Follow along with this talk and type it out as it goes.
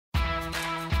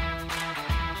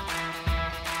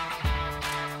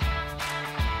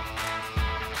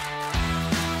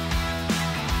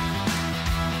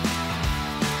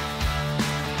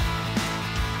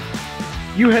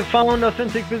You have found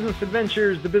Authentic Business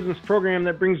Adventures, the business program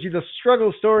that brings you the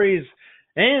struggle stories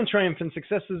and triumphant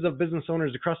successes of business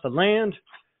owners across the land.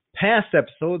 Past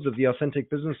episodes of the Authentic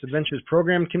Business Adventures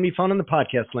program can be found in the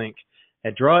podcast link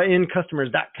at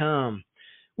drawincustomers.com.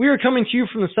 We are coming to you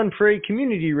from the Sun Prairie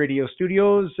Community Radio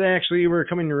Studios. Actually, we're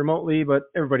coming remotely, but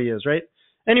everybody is, right?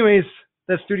 Anyways,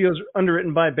 that studio is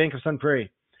underwritten by Bank of Sun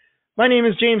Prairie. My name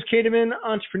is James Kademan,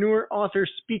 entrepreneur, author,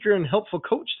 speaker, and helpful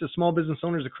coach to small business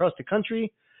owners across the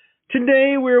country.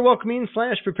 Today, we're welcoming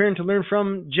 / preparing to learn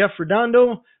from Jeff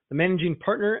Redondo, the managing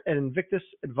partner at Invictus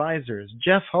Advisors.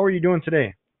 Jeff, how are you doing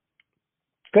today?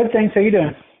 Good, thanks. How you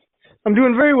doing? I'm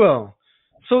doing very well.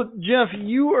 So, Jeff,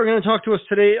 you are going to talk to us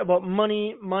today about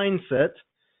money mindset.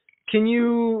 Can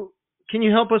you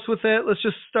help us with that? Let's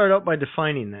just start out by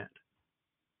defining that.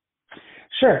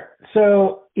 Sure.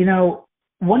 So,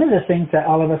 one of the things that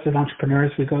all of us as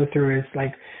entrepreneurs, we go through is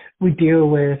like we deal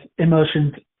with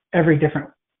emotions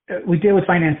we deal with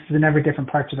finances in every different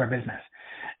parts of our business.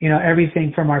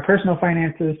 Everything from our personal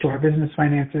finances to our business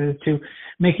finances to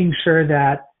making sure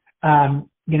that,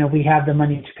 we have the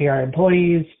money to pay our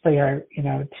employees, pay our,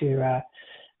 to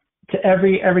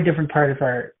every different part of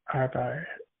our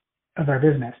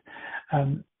business.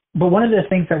 But one of the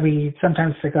things that we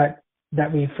sometimes forget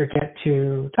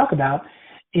to talk about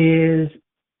is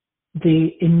the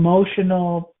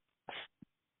emotional,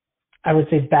 I would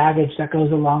say, baggage that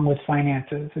goes along with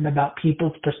finances and about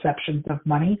people's perceptions of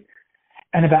money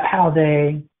and about how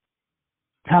they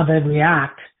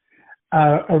react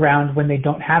around when they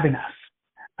don't have enough.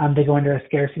 They go into a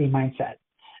scarcity mindset.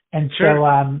 And Sure.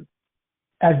 So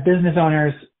as business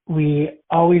owners, we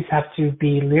always have to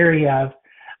be leery of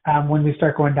when we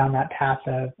start going down that path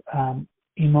of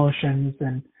emotions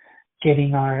and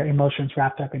getting our emotions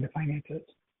wrapped up into finances.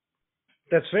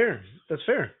 That's fair.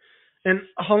 And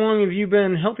how long have you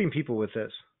been helping people with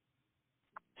this?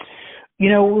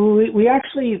 We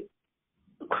actually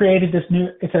created this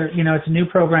it's a new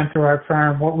program through our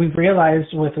firm. What we've realized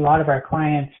with a lot of our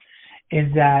clients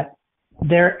is that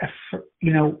they're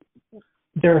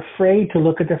afraid to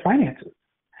look at their finances.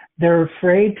 They're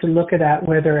afraid to look at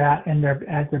where they're at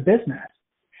as their business.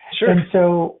 Sure. And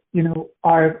so,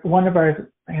 our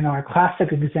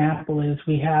classic example is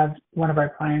we have one of our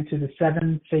clients who's a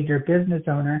 7-figure business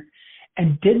owner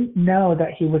and didn't know that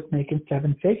he was making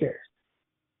 7 figures.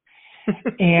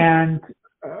 And,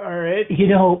 all right.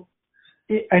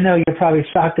 I know you're probably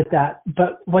shocked at that,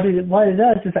 but what it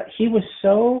does is that he was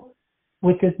so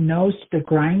with his nose to the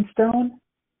grindstone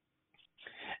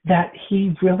that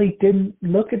he really didn't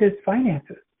look at his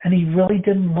finances, and he really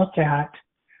didn't look at,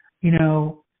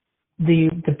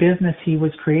 the business he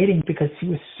was creating, because he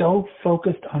was so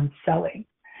focused on selling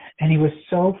and he was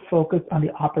so focused on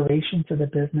the operations of the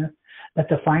business that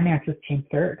the finances came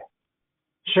third.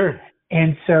 Sure.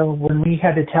 And so when we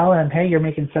had to tell him, hey, you're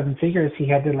making 7 figures, he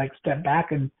had to step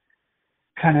back and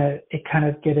got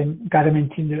him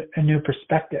into a new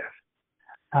perspective.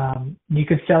 You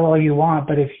could sell all you want,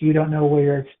 but if you don't know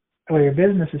where your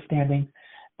business is standing,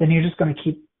 then you're just going to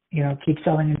keep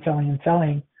selling and selling and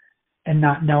selling and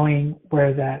not knowing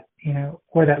where that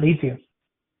leads you.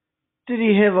 Did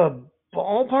he have a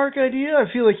ballpark idea? I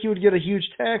feel like he would get a huge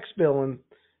tax bill and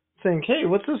think, hey,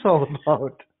 what's this all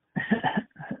about?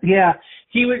 Yeah,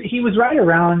 he was right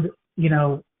around, he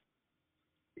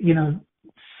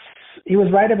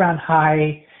was right around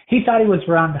high. He thought he was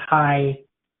around high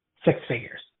 6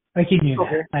 figures. Like he knew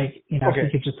Okay. that. Okay.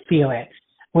 He could just feel it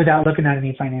without looking at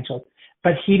any financials.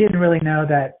 But he didn't really know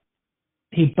that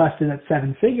he busted that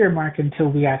 7-figure mark until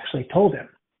we actually told him.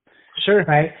 Sure.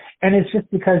 Right. And it's just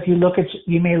because you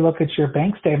may look at your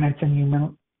bank statements and you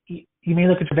may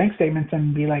look at your bank statements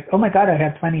and be like, oh my God, I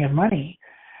have plenty of money.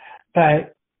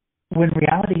 But when in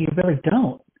reality, you really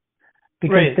don't,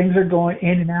 because Right. things are going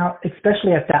in and out,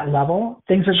 especially at that level.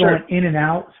 Things are Sure. going in and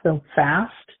out so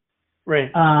fast.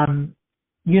 Right.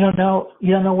 You don't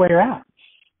know where you're at.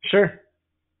 Sure.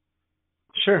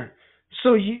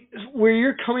 So where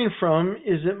you're coming from,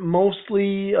 is it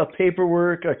mostly a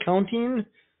paperwork accounting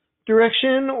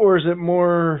direction, or is it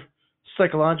more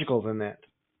psychological than that?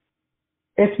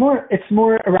 It's more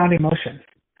around emotions.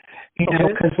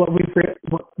 Okay. Because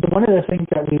one of the things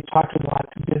that we've talked a lot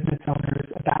to business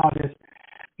owners about is,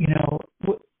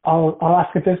 I'll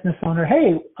ask a business owner,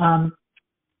 hey,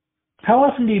 how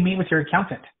often do you meet with your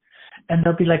accountant? And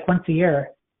they'll be like, once a year.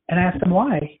 And I ask them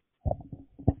why.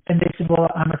 And they said, well,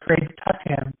 I'm afraid to talk to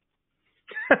him.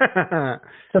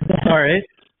 So then, all right.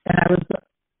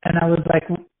 And I was like,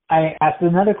 I asked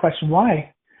another question,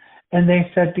 why? And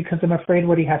they said, because I'm afraid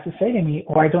what he has to say to me,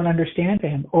 or I don't understand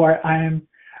him, or I'm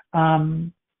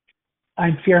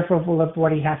I'm fearful of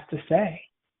what he has to say.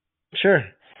 Sure.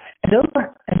 And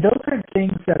those are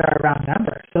things that are around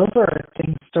numbers. Those are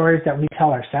stories that we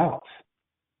tell ourselves.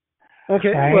 Okay.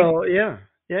 Right? Well, yeah.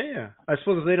 Yeah. I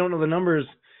suppose if they don't know the numbers,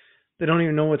 they don't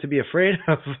even know what to be afraid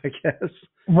of, I guess.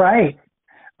 Right.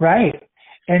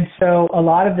 And so a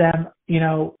lot of them,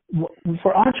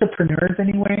 for entrepreneurs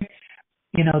anyway,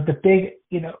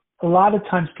 a lot of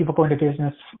times people go into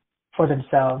business for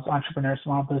themselves, entrepreneurs,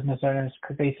 small business owners,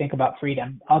 because they think about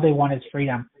freedom. All they want is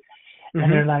freedom. Mm-hmm.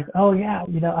 And they're like, oh yeah,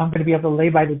 I'm going to be able to lay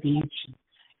by the beach.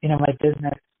 My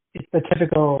business. It's the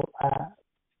typical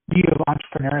view of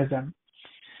entrepreneurism.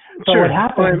 But Sure. what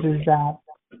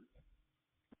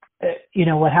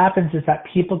happens is that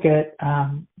people get,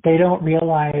 they don't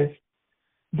realize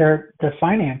their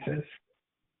finances.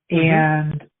 Mm-hmm.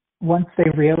 And once they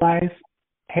realize,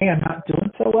 hey, I'm not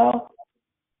doing so well,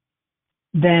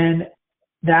 then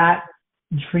that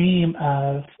dream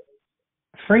of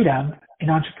freedom in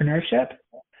entrepreneurship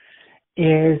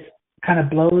is kind of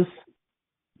blows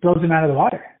them out of the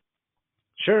water.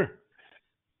 Sure.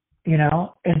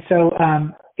 And so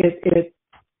it's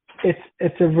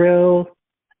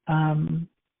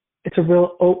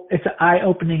an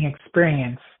eye-opening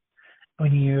experience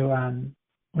when you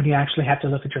actually have to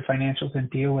look at your financials and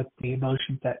deal with the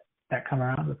emotions that come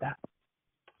around with that.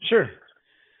 Sure.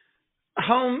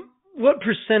 What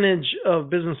percentage of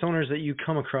business owners that you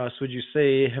come across would you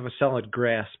say have a solid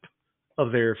grasp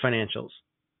of their financials?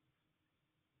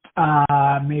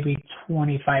 Maybe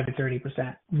 25 to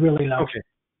 30%. Really low. Okay.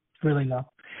 Really low.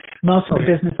 Most of the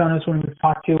business owners, when we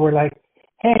talk to, were like,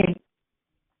 hey,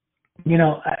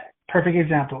 perfect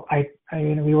example.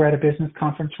 We were at a business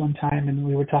conference one time and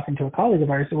we were talking to a colleague of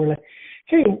ours and we're like,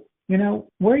 hey,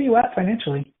 where are you at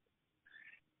financially?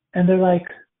 And they're like,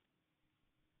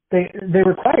 they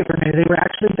were quiet for a minute. They were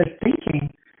actually like thinking,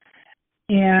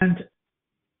 and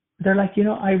they're like,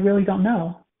 I really don't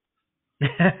know.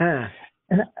 and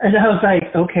I was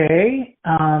like, okay,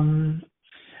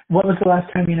 what was the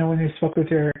last time, when you spoke with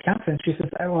your accountant? She says,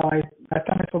 last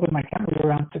time I spoke with my accountant, we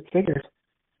were around 6 figures.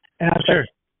 And I was sure.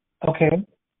 like, okay.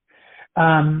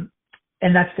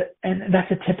 And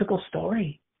that's a typical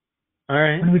story. All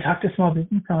right. When we talk to small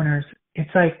business owners,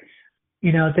 it's like,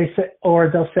 they say,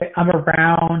 or they'll say, I'm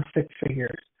around 6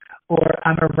 figures, or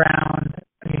I'm around,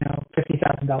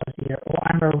 $50,000 a year, or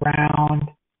I'm around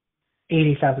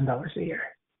 $80,000 a year.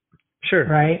 Sure.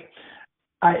 Right?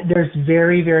 There's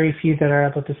very, very few that are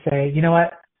able to say, you know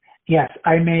what? Yes,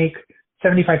 I make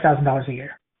 $75,000 a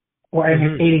year, or I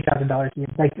make $80,000 a year.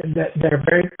 Like they're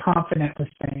very confident with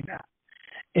saying that.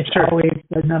 It's sure. always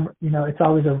the number, it's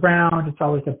always around, it's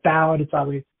always about, it's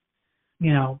always,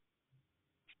 All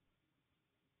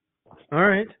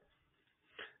right.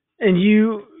 And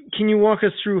can you walk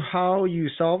us through how you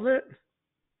solved it?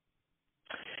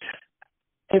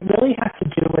 It really has to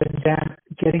do with them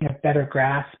getting a better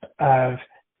grasp of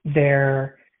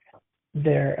their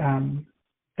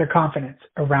confidence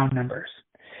around numbers.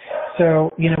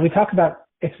 So, we talk about,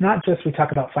 it's not just we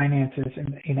talk about finances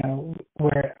and,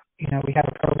 where, we have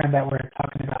a program that we're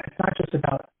talking about. It's not just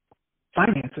about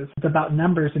finances. It's about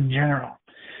numbers in general.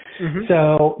 Mm-hmm.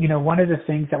 So, one of the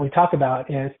things that we talk about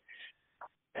is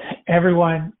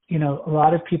everyone, a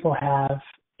lot of people have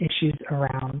issues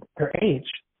around their age,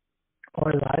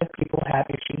 or a lot of people have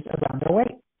issues around their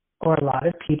weight, or a lot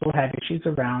of people have issues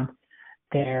around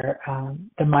their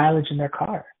the mileage in their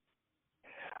car.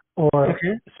 Or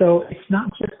so it's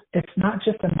not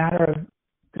just a matter of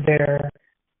their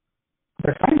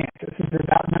finances. It's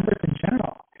about numbers in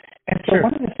general. And so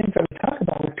one of the things that we talk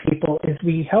about with people is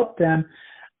we help them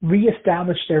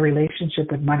reestablish their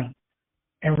relationship with money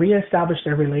and reestablish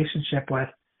their relationship with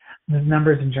the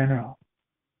numbers in general.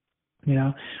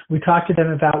 We talk to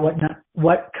them about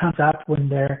what comes up when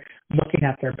they're looking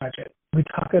at their budget. We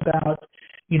talk about,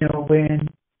 when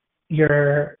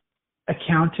your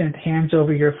accountant hands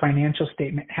over your financial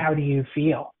statement, how do you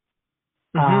feel?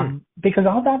 Because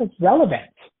all that is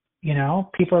relevant.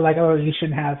 People are like, oh, you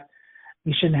shouldn't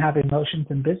have emotions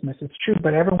in business. It's true,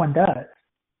 but everyone does.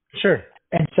 Sure.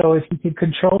 And so if you can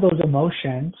control those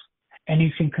emotions and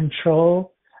you can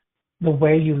control the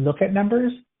way you look at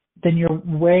numbers, then you're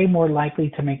way more likely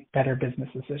to make better business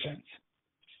decisions.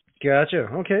 Gotcha.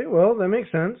 Okay. Well, that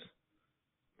makes sense.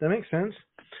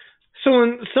 So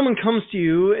when someone comes to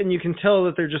you and you can tell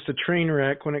that they're just a train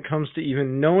wreck when it comes to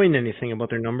even knowing anything about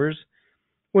their numbers,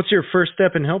 what's your first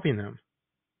step in helping them?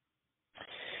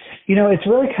 It's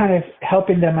really kind of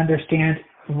helping them understand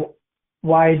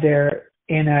why they're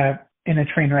in a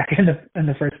train wreck in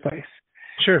the first place.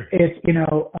 Sure. It's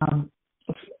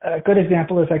a good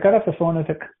example is I got off the phone with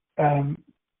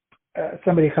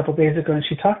somebody a couple of days ago, and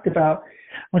she talked about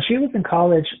when she was in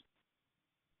college,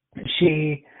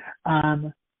 she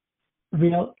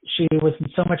she was in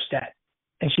so much debt,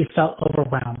 and she felt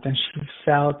overwhelmed, and she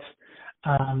felt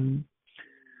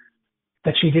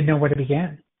that she didn't know where to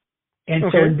begin. And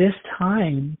so in this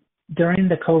time, during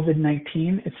the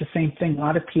COVID-19, it's the same thing. A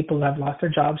lot of people have lost their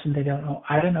jobs and they don't know,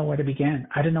 I don't know where to begin.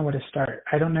 I don't know where to start.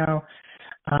 I don't know,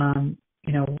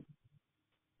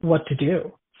 what to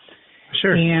do.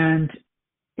 Sure. And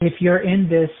if you're in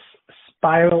this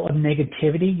spiral of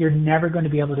negativity, you're never going to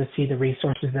be able to see the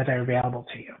resources that are available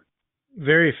to you.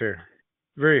 Very fair.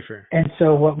 Very fair. And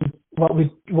so what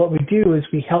we do is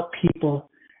we help people,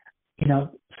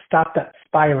 stop that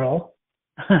spiral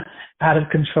out of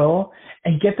control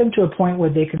and get them to a point where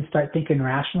they can start thinking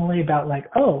rationally about like,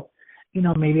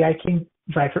 maybe I can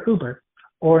drive for Uber,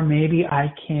 or maybe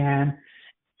I can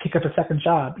pick up a second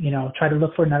job, try to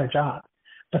look for another job.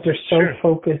 But they're so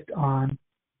focused on,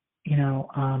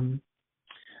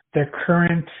 their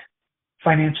current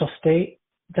financial state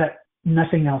that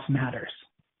nothing else matters.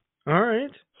 All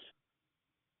right.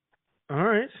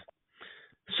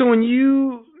 So when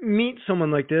you meet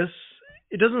someone like this,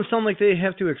 it doesn't sound like they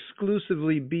have to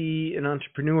exclusively be an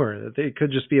entrepreneur, that they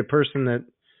could just be a person that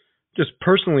just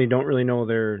personally don't really know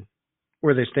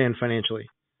where they stand financially.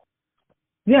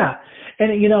 Yeah.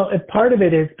 And, part of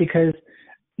it is because,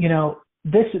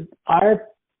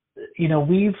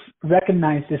 we've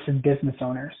recognized this in business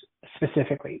owners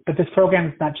specifically, but this program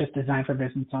is not just designed for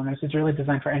business owners. It's really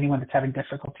designed for anyone that's having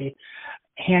difficulty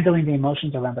handling the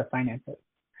emotions around their finances.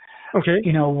 Okay.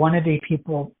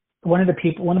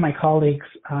 One of my colleagues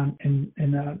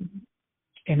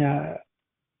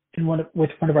with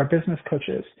one of our business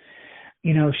coaches,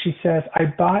 she says, I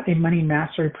bought a money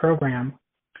mastery program,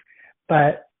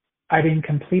 but I didn't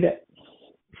complete it.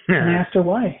 And I asked her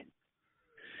why.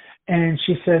 And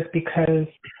she says, because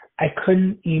I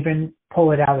couldn't even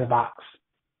pull it out of the box.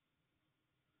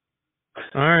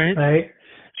 All right. Right?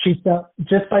 She felt,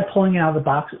 just by pulling it out of the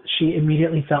box, she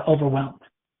immediately felt overwhelmed.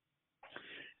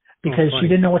 Because she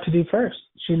didn't know what to do first.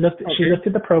 She looked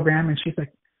at the program and she's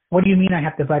like, what do you mean I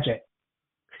have to budget?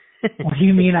 What do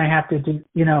you mean I have to do,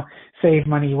 save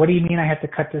money? What do you mean I have to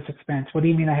cut this expense? What do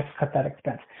you mean I have to cut that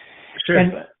expense? Sure.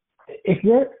 And if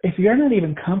you're not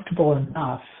even comfortable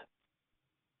enough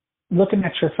looking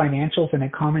at your financials in a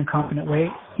calm and confident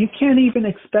way, you can't even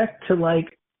expect to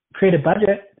create a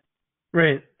budget.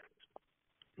 Right.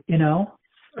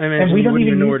 And we don't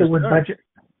even use the word budget.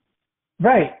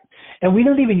 Right. And we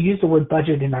don't even use the word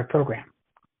budget in our program.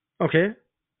 Okay.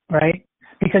 Right?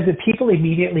 Because if people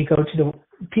immediately go to the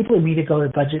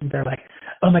budget and they're like,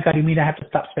 oh my God, you mean I have to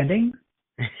stop spending?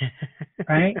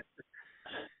 Right?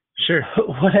 Sure.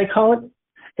 What I call it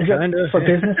is for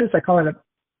businesses, I call it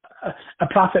a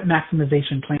profit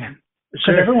maximization plan.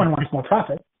 Because everyone wants more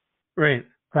profit. Right.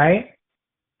 Right?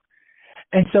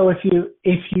 And so if you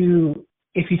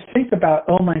think about,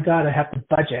 oh my God, I have to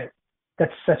budget,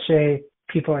 that's such an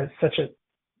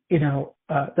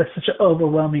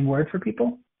overwhelming word for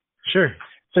people. Sure.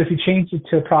 So if you change it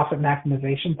to profit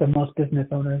maximization, then most business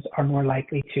owners are more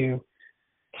likely to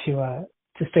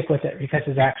stick with it because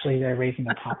they're raising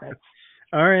their profits.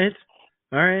 All right.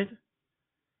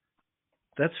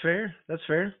 That's fair.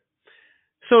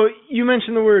 So you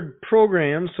mentioned the word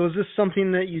program. So is this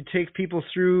something that you take people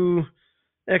through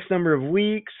X number of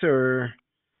weeks or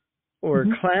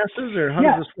classes, or how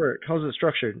does this work? How is it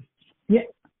structured? Yeah.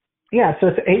 So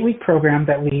it's an 8-week program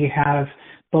that we have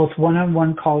both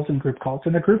one-on-one calls and group calls.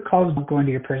 And the group calls don't go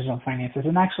into your personal finances.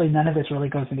 And actually, none of this really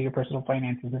goes into your personal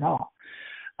finances at all.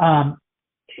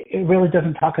 It really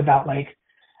doesn't talk about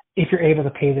if you're able to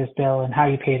pay this bill and how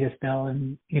you pay this bill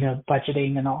and,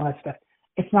 budgeting and all that stuff.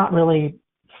 It's not really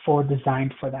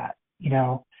designed for that,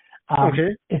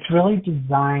 It's really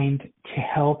designed to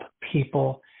help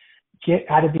people get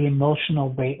out of the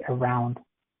emotional weight around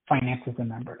finances and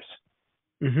numbers.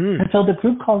 Mm-hmm. And so the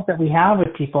group calls that we have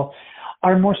with people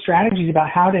are more strategies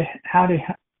about how to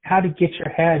get your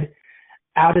head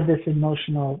out of this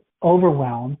emotional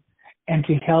overwhelm and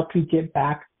to help you get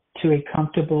back to a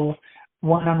comfortable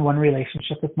one-on-one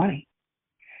relationship with money.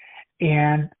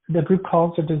 And the group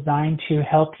calls are designed to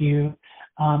help you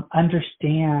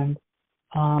understand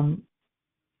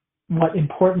what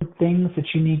important things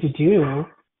that you need to do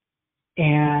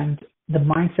and the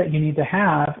mindset you need to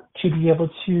have to be able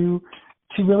to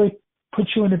really put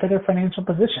you in a better financial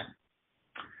position.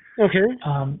 Okay.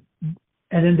 And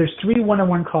then there's 3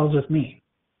 one-on-one calls with me.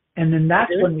 And then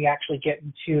that's when we actually get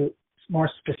into more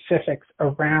specifics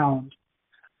around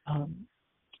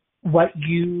what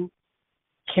you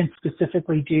can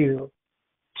specifically do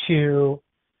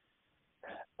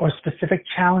or specific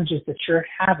challenges that you're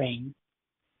having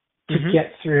to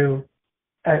get through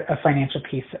a financial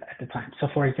piece at the time. So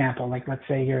for example, like let's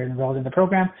say you're enrolled in the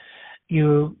program,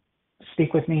 you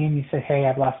speak with me and you say, hey,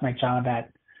 I've lost my job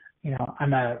at,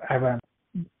 I run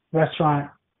a restaurant,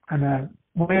 I'm a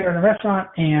waiter in a restaurant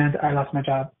and I lost my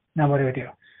job. Now what do I do?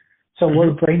 So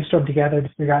we'll brainstorm together to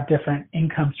figure out different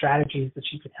income strategies that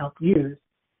you can help use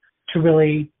to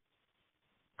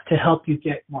help you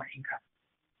get more income,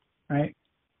 right?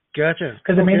 Gotcha.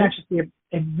 Because it may not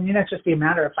just be a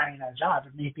matter of finding a job.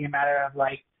 It may be a matter of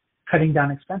like cutting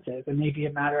down expenses. It may be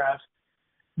a matter of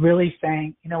really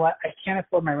saying, you know what, I can't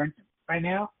afford my rent right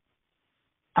now.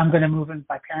 I'm going to move in with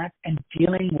my parents, and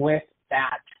dealing with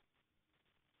that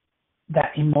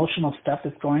emotional stuff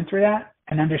that's going through that,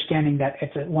 and understanding that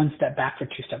it's a one step back for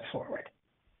two steps forward.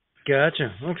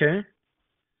 Gotcha. Okay.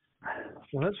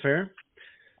 Well, that's fair.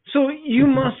 So you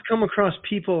must come across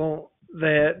people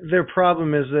that their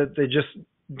problem is that they just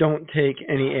don't take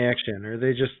any action, or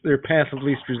they're path of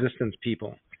least resistance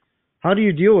people. How do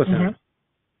you deal with them?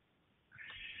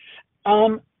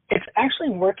 It's actually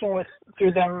working with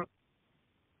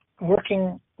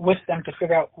them to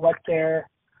figure out what their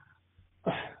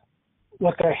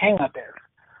hang up is.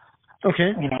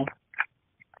 Okay.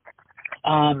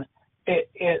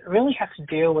 It really has to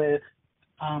deal with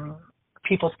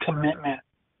people's commitment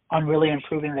on really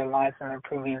improving their lives and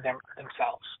improving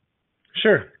themselves.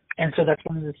 Sure. And so that's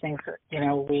one of the things that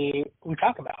we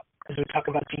talk about. Is we talk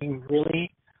about, do you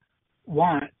really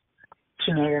want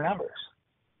to know your numbers?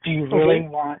 Do you really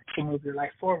want to move your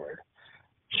life forward?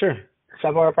 Sure.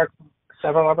 Several of our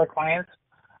clients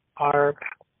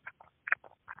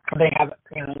they have,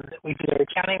 we do their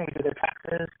accounting, we do their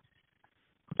taxes,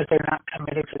 but they're not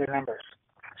committed to their numbers,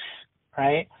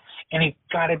 right? And you've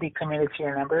got to be committed to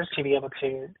your numbers to be able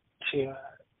to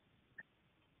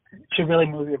really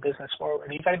move your business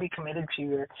forward. You've got to be committed to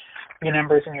your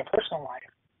numbers in your personal life,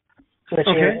 so that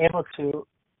you're able to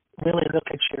really look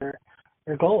at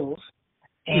your goals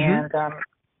and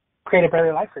create a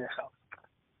better life for yourself.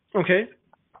 Okay.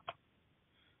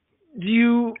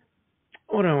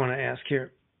 What do I want to ask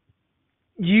here?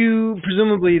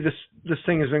 Presumably this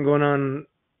thing has been going on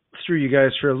through you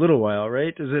guys for a little while,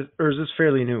 right? Is this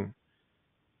fairly new?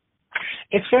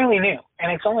 It's fairly new,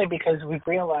 and it's only because we've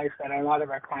realized that a lot of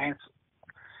our clients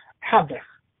have this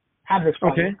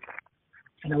problem. Okay.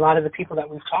 And a lot of the people that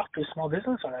we've talked to, small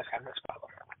business owners, have this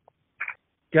problem.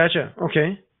 Gotcha.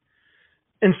 Okay.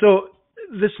 And so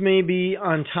this may be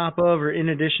on top of or in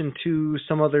addition to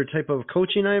some other type of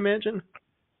coaching, I imagine?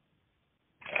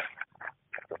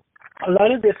 A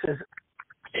lot of this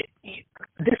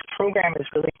program is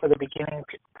really for the beginning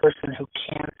person who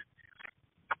can't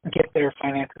get their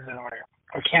finances in order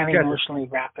or can't emotionally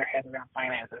wrap their head around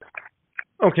finances.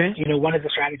 Okay. One of the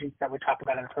strategies that we talk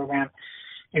about in the program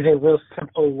is a real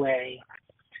simple way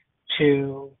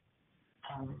to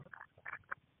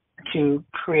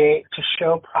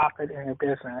show profit in your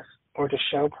business or to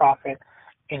show profit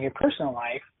in your personal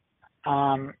life,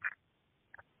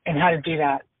 and how to do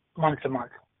that month to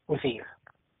month with ease.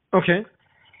 Okay.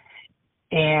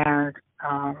 And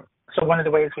so one of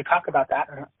the ways we talk about that,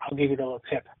 and I'll give you the little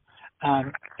tip,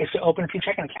 is to open a few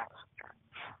checking accounts.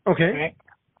 Okay. Right?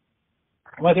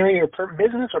 Whether you're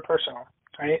business or personal,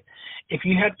 right? If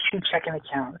you have two checking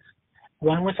accounts,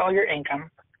 one with all your income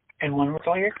and one with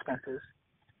all your expenses,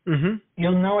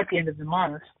 you'll know at the end of the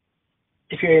month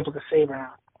if you're able to save or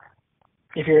not.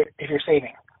 If you're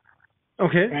saving.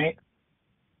 Okay. Right?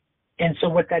 And so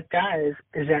what that does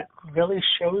is that really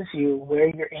shows you where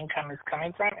your income is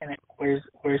coming from and where's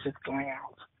it's going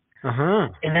out.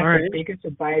 And that's the biggest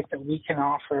advice that we can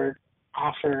offer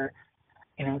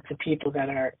to people that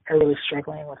are really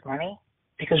struggling with money,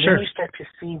 because then you start to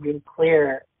see really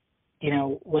clear,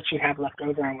 what you have left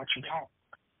over and what you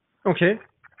don't. Okay.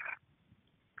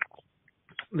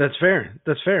 That's fair.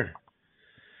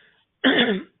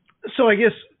 So I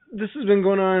guess this has been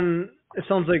going on, it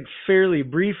sounds like, fairly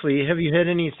briefly. Have you had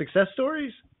any success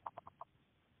stories?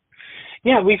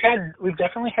 Yeah, we've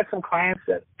definitely had some clients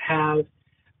that have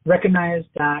recognized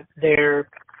that the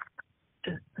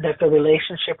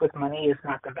relationship with money is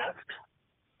not the best.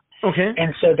 Okay.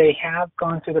 And so they have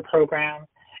gone through the program,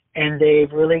 and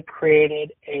they've really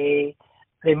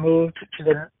they moved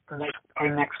to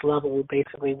our next level,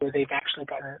 basically, where they've actually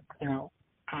gotten,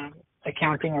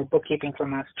 accounting or bookkeeping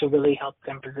from us to really help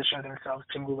them position themselves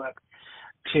to move up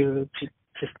to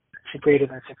greater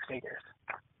than six figures.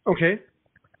 Okay.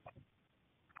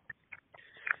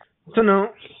 So now,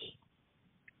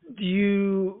 do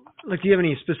you have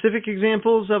any specific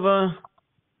examples of a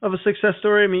success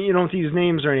story? I mean, you don't have to use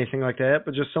names or anything like that,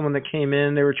 but just someone that came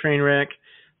in, they were train wreck,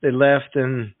 they left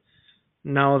and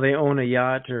now they own a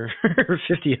yacht or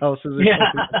 50 houses or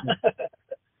something.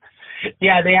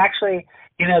 Yeah, they actually,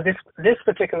 this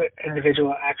particular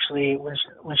individual actually,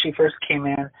 when she first came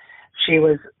in, she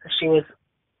was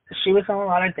in a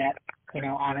lot of debt,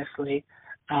 honestly,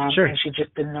 Sure. and she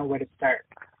just didn't know where to start,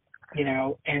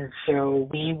 and so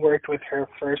we worked with her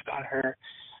first on her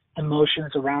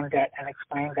emotions around debt and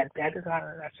explained that debt is not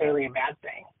necessarily a bad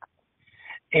thing.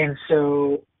 And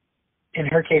so in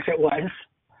her case it was.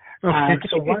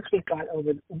 So once we got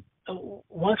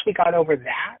over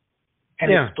that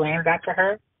and explained that to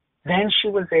her, then she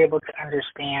was able to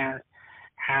understand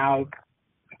how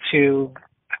to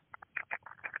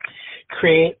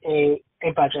create a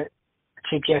budget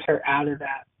to get her out of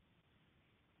that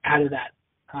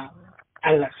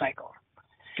cycle.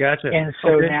 Gotcha. And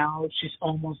so now she's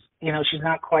almost, she's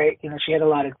not quite, she had a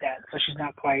lot of debt, so she's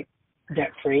not quite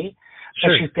debt free,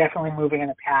 but she's definitely moving in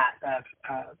a path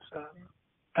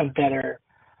of better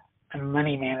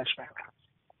money management.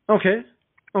 Okay.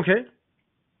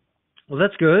 Well,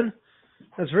 that's good.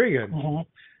 That's very good.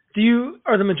 Mm-hmm.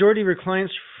 Are the majority of your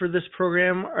clients for this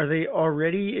program, are they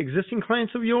already existing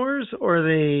clients of yours, or are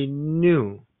they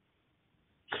new?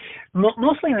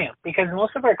 Mostly new, because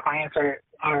most of our clients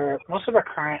most of our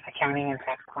current accounting and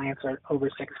tax clients are over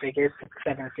 6 figures,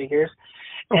 7 figures.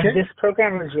 And this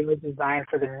program is really designed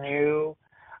for the new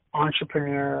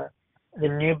entrepreneur, the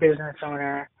new business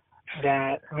owner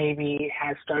that maybe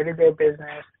has started their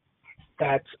business,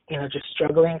 that's, just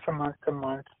struggling from month to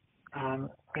month.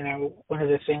 One of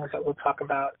the things that we'll talk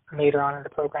about later on in the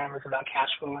program is about cash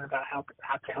flow and about how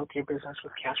to help your business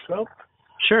with cash flow.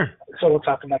 Sure. So we'll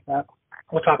talk about that.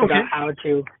 We'll talk about how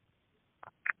to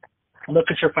look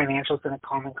at your financials in a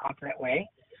calm and confident way.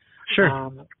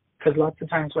 Sure. Because lots of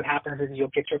times what happens is you'll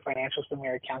get your financials from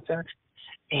your accountant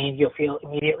and you'll feel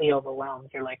immediately overwhelmed.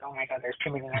 You're like, oh my God, there's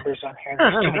too many numbers on here and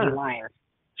there's too many lines.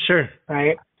 Sure.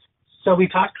 Right? So we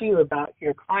talk to you about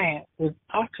your client. We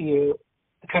talk to you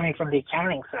coming from the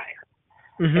accounting side.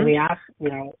 Mm-hmm. And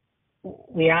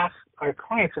we ask our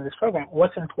clients in this program,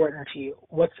 what's important to you?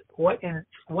 What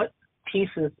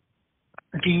pieces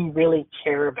do you really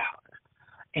care about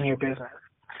in your business?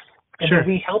 And then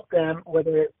we help them,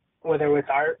 whether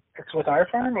it's with our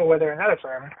firm or whether another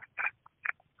firm,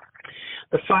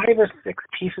 the 5 or 6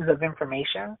 pieces of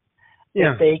information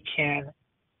that they can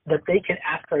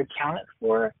ask their accountant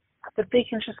for, that they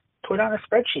can just put on a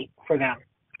spreadsheet for them.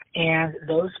 And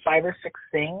those 5 or 6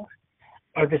 things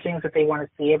are the things that they want to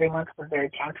see every month with their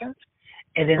accountant.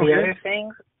 And then the other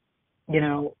things,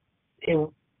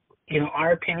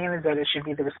 our opinion is that it should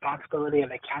be the responsibility of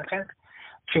the accountant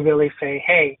to really say,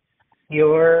 hey,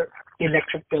 your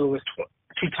electric bill was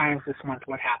 2 times this month.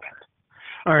 What happened?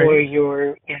 All right.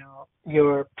 Or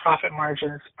your profit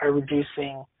margins are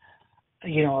reducing, a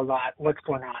lot. What's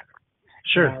going on?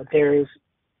 Sure.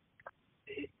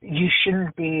 You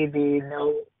shouldn't be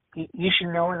you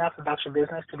should know enough about your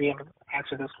business to be able to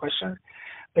answer those questions.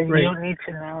 But you don't need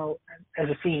to know, as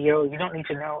a CEO, you don't need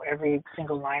to know every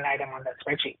single line item on that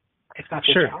spreadsheet. It's not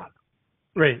your job.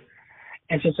 Right.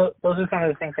 And so those are some of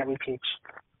the things that we teach.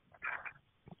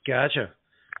 Gotcha.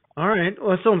 All right.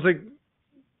 Well, it sounds like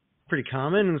pretty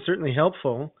common and certainly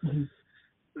helpful.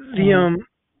 Mm-hmm.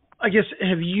 I guess,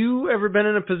 have you ever been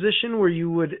in a position where you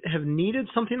would have needed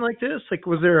something like this? Like,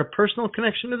 was there a personal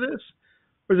connection to this?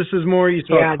 Or this is more you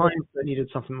saw clients that needed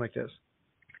something like this?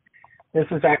 This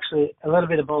is actually a little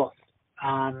bit of both.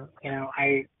 One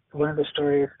of the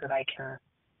stories that I can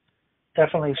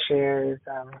definitely share is,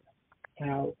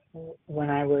 when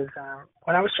I was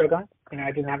struggling,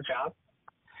 I didn't have a job.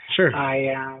 Sure.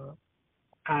 I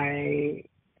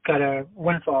got a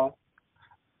windfall,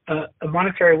 a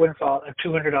monetary windfall of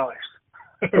 $200.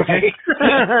 Right?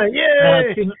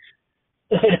 Yay!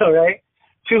 Right?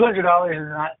 $200 is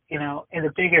not, in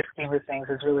the bigger scheme of things,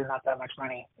 is really not that much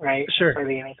money, right? Sure.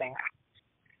 Hardly anything.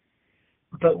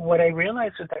 But what I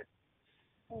realized was that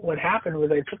what happened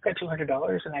was I took that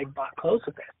 $200 and I bought clothes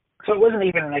with it. So it wasn't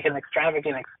even like an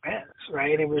extravagant expense,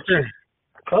 right? It was just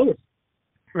clothes.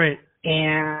 Right.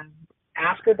 And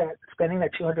after that, spending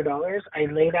that $200, I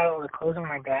laid out all the clothes on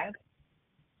my bed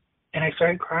and I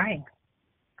started crying.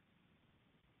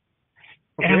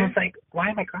 And I was like, why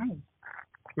am I crying?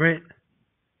 Right.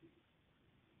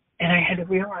 And I had to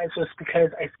realize it was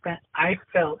because I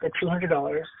felt that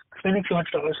spending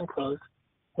 $200 in clothes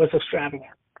was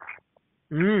extravagant.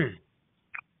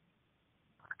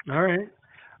 All right.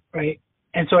 Right.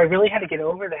 And so I really had to get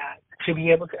over that to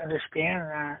be able to understand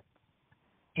that,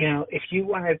 if you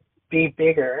want to be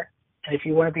bigger, and if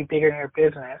you want to be bigger in your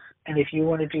business, and if you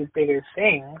want to do bigger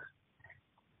things,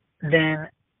 then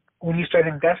when you start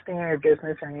investing in your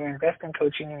business and you invest in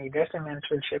coaching and you invest in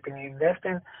mentorship and you invest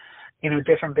in,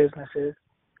 different businesses,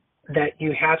 that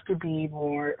you have to be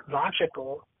more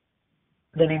logical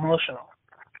than emotional.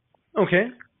 Okay.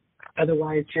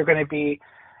 Otherwise, you're going to be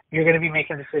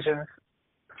making decisions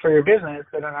for your business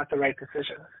that are not the right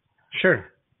decisions. Sure.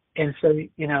 And so,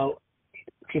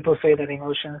 people say that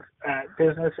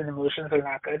business and emotions are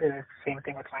not good, and it's the same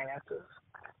thing with finances.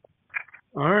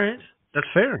 All right. That's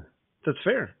fair.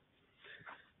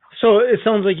 So it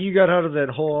sounds like you got out of that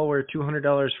hole where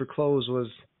 $200 for clothes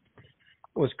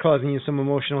was causing you some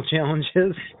emotional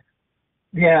challenges.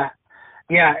 Yeah,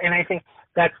 and I think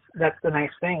that's the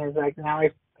nice thing is like now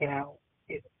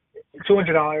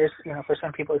 $200, for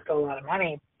some people is still a lot of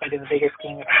money, but in the bigger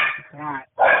scheme of things, it's not.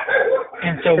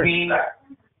 And so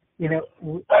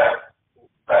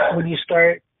when you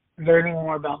start learning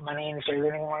more about money and you start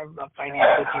learning more about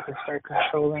finances, you can start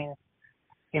controlling,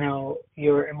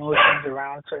 your emotions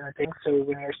around certain things. So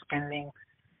when you're spending,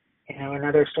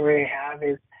 another story I have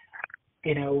is,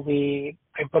 I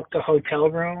booked a hotel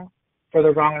room for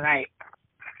the wrong night.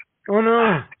 Oh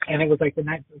no. And it was like the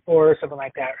night before or something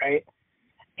like that, right?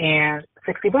 And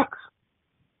 $60.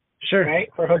 Sure. Right?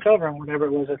 For a hotel room, whatever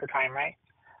it was at the time, right?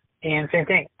 And same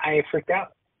thing. I freaked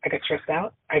out. I got stressed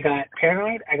out. I got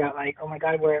paranoid. I got like, oh my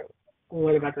God,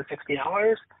 what about the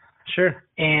 $60? Sure.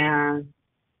 And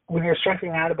when you're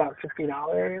stressing out about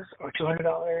 $60 or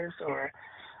 $200 or,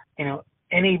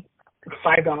 any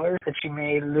 $5 that you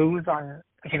may lose on,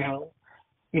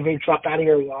 you may drop out of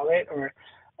your wallet, or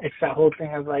it's that whole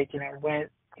thing of like,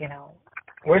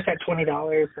 where's that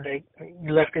 $20 that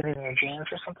you left it in your jeans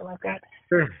or something like that?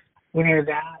 Sure. When you're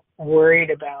that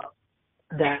worried about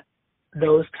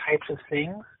those types of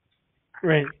things,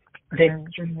 right, then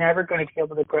you're never going to be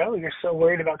able to grow. You're so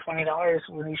worried about $20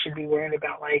 when you should be worried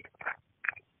about like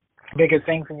bigger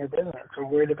things in your business or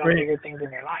worried about bigger things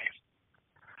in your life.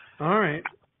 All right.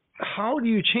 How do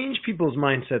you change people's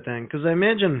mindset then? Because I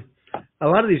imagine a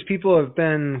lot of these people have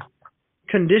been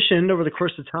conditioned over the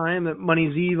course of time that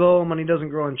money's evil, money doesn't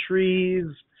grow on trees,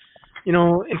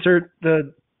 insert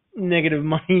the negative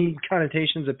money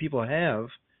connotations that people have.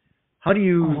 How do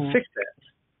you fix that?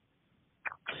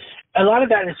 A lot of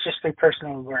that is just through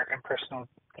personal work and personal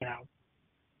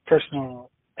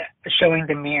showing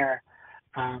the mirror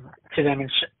to them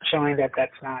and showing that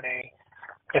that's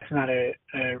not a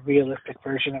realistic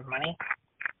version of money.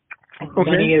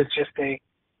 Okay. Money is just a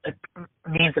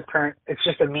means of current. It's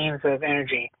just a means of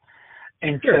energy,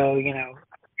 and sure. So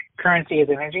currency is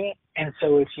energy. And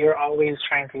so if you're always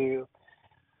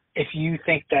if you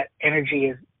think that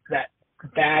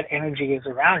bad energy is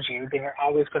around you, then you're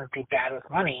always going to be bad with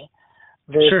money.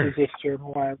 Versus sure. If you're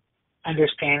more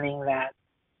understanding that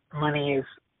money is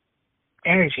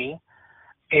energy,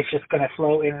 it's just going to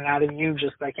flow in and out of you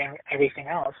just like everything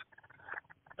else,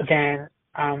 then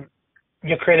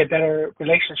you'll create a better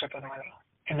relationship with money.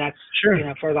 And that's, sure.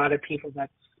 For a lot of people,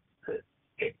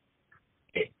 it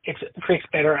creates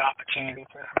better opportunity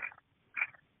for them.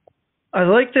 I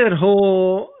like the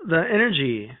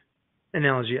energy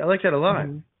analogy. I like that a lot.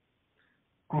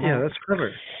 Mm-hmm. Yeah, that's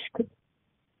clever.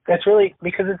 That's really,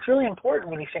 because it's really important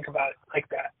when you think about it like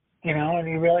that, and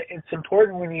it's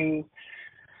important when you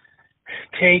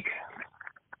take,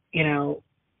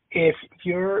 if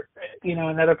you're,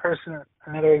 another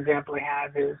example I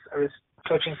have is I was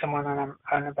coaching someone on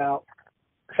about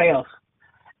sales.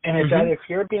 And it's that if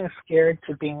you're being scared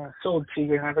to being sold to,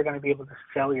 you're never going to be able to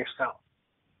sell yourself.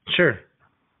 Sure.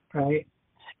 Right?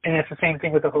 And it's the same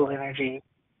thing with the whole energy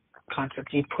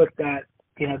concept. You put that,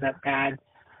 that bad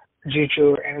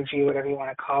juju or energy, whatever you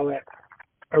want to call it,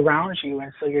 around you,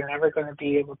 and so you're never going to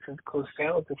be able to close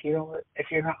sales if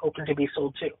you're not open to be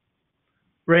sold to.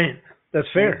 Right. That's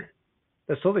fair.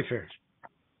 That's totally fair.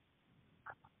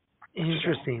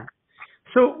 Interesting.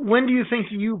 So when do you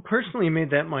think you personally made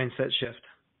that mindset shift?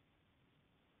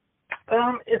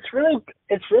 It's really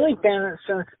been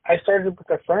since I started with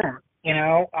the firm.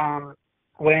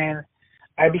 When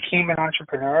I became an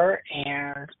entrepreneur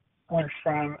and went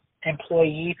from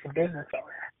employee to business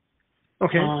owner.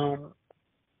 Okay.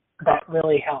 That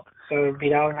really helped. So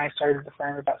Vidal and I started the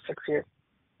firm about 6 years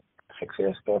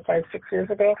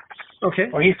ago. Okay.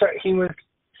 Well, he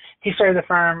started the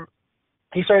firm.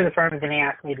 He started the firm and then he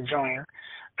asked me to join.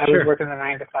 I was working the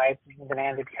 9 to 5, and then I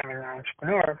ended up becoming an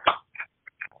entrepreneur.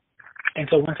 And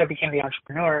so once I became the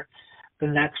entrepreneur,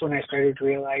 then that's when I started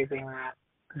realizing that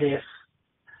this,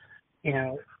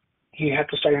 you have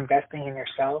to start investing in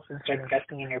yourself and start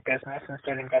investing in your business and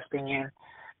start investing in,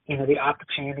 the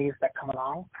opportunities that come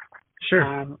along.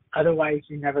 Sure. Otherwise,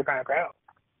 you're never going to grow.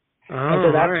 And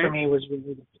so that for me was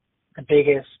really the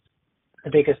the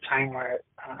biggest time where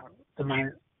my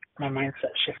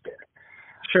mindset shifted.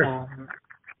 Sure.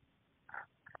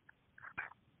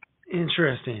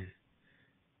 Interesting.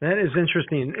 That is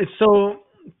interesting. It's so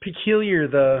peculiar,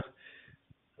 the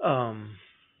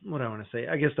what I want to say,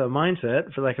 I guess the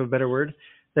mindset, for lack of a better word,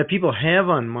 that people have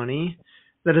on money,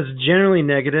 that is generally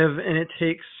negative, and it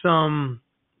takes some,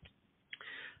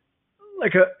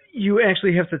 you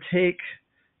actually have to take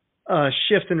a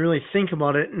shift and really think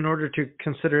about it in order to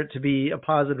consider it to be a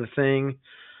positive thing,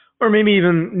 or maybe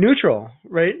even neutral,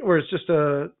 right? Where it's just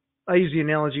I use the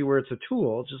analogy where it's a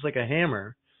tool, just like a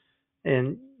hammer,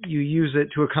 and you use it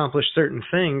to accomplish certain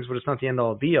things, but it's not the end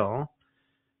all be all.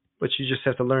 But you just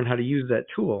have to learn how to use that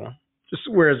tool. Just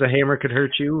whereas a hammer could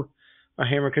hurt you, a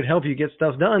hammer could help you get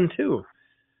stuff done too.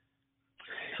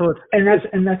 So that's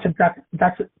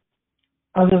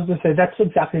I was going to say, that's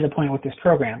exactly the point with this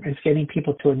program, is getting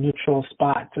people to a neutral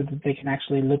spot so that they can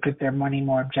actually look at their money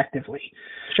more objectively.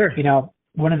 Sure.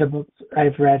 One of the books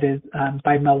I've read is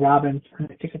by Mel Robbins. I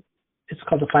think it's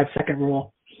called The 5-Second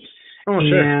Rule. Oh,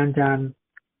 sure. And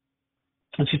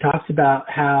she talks about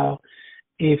how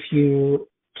if you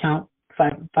count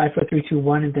 5, 4, 3, 2,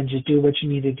 1, and then just do what you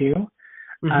need to do,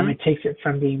 it takes it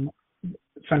from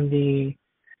the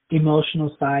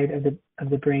emotional side of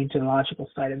the brain to the logical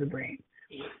side of the brain.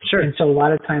 Sure. And so a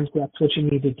lot of times that's what you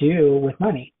need to do with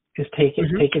money, is take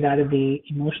it out of the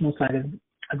emotional side of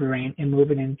the brain and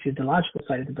move it into the logical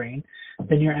side of the brain.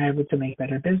 Then you're able to make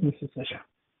better business decisions.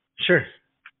 Sure.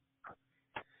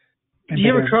 And do you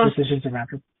ever cross decisions around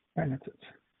finances?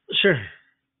 Sure.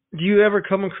 Do you ever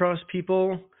come across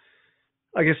people,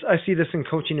 I guess I see this in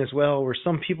coaching as well, where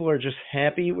some people are just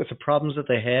happy with the problems that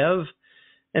they have,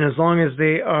 and as long as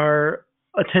they are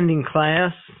attending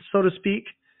class, so to speak,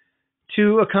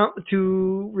 to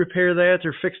repair that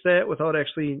or fix that without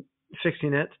actually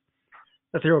fixing it,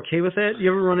 that they're okay with that? Do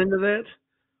you ever run into that?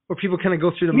 Where people kind of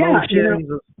go through the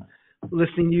motions of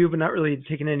listening to you but not really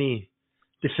taking any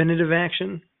definitive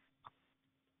action?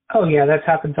 Oh, yeah, that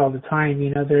happens all the time.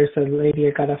 There's a lady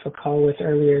I got off a call with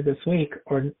earlier this week,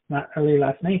 or not earlier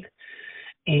last night,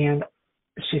 and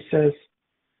she says,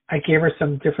 I gave her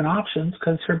some different options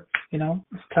because her, it's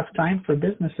a tough time for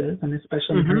businesses, and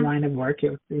especially in her line of work, it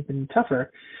was even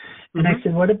tougher. And I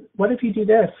said, what if you do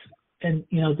this and,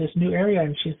 this new area?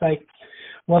 And she's like,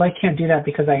 well, I can't do that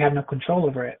because I have no control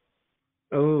over it.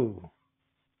 Oh.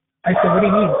 I said, what do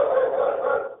you mean?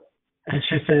 And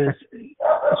she says,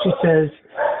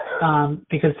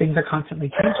 because things are constantly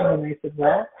changing. And I said,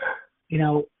 well,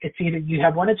 it's either you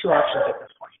have one or two options at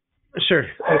this point. Sure.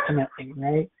 Ultimately,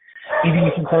 right? Either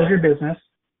you can close your business,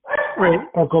 right,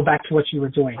 or go back to what you were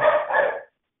doing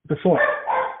before,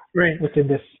 right, within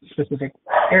this specific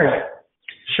area.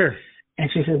 Sure. And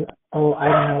she says, oh, I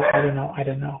don't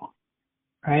know.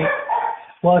 Right?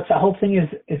 Well, it's the whole thing is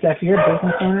that if you're a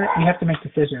business owner, you have to make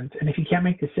decisions. And if you can't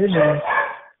make decisions,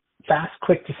 fast,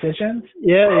 quick decisions,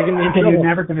 you're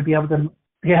never going to be able to,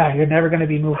 you're never going to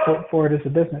be moved forward as a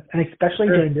business. And especially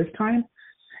during this time,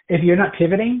 if you're not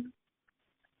pivoting,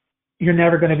 you're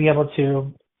never going to be able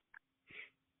to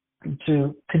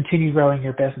continue growing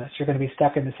your business. You're going to be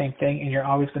stuck in the same thing, and you're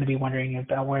always going to be wondering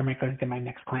about where am I going to get my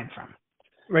next client from.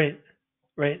 Right.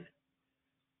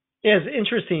 Yeah, it's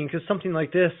interesting because something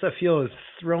like this, I feel, is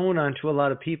thrown onto a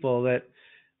lot of people that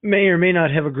may or may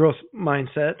not have a growth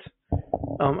mindset.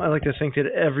 I like to think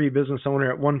that every business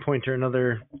owner at one point or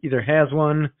another either has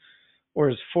one or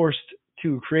is forced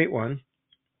to create one,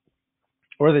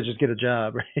 or they just get a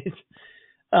job, right?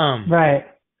 Right.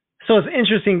 So it's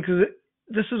interesting because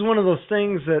this is one of those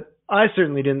things that I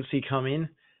certainly didn't see coming.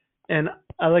 And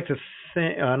I like to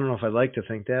think, I don't know if I like to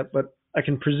think that, but I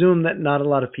can presume that not a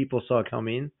lot of people saw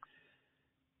coming.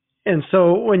 And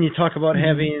so when you talk about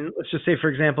having, let's just say, for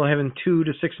example, having 2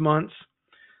 to 6 months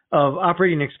of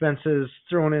operating expenses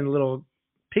thrown in a little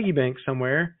piggy bank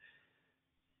somewhere,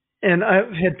 and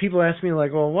I've had people ask me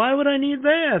like, well, why would I need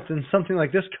that? And something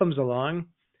like this comes along,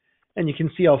 and you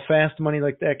can see how fast money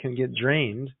like that can get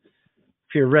drained.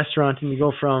 If you're a restaurant and you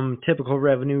go from typical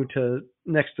revenue to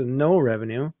next to no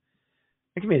revenue,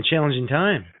 it can be a challenging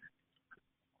time.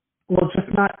 Well, just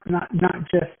not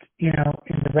just, in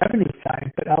the revenue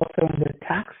side, but also in the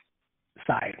tax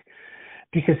side.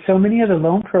 Because so many of the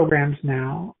loan programs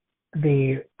now,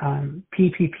 the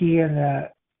PPP and the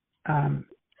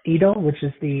EDO, which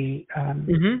is the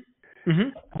other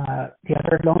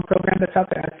loan program that's out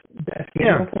there, the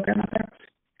SBA program out there,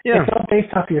 it's all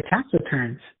based off your tax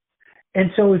returns.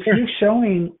 And so if you're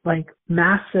showing like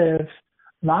massive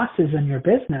losses in your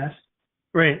business,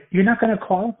 right, you're not going to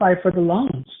qualify for the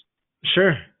loans.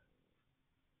 Sure.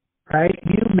 right?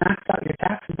 You maxed out your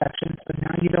tax deductions, but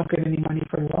now you don't get any money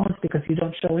for loans because you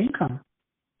don't show income.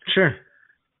 Sure.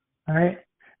 All right.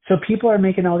 So people are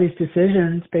making all these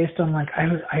decisions based on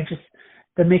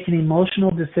they're making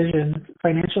emotional decisions,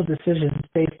 financial decisions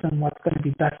based on what's going to be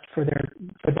best for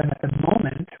them at the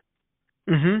moment,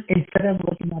 instead of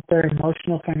looking at their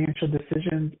emotional financial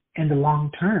decisions in the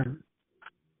long term.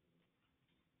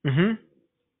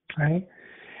 Right.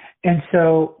 And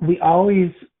so we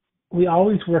always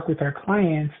work with our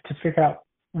clients to figure out,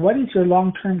 what is your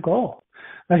long-term goal?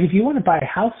 Like, if you want to buy a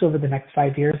house over the next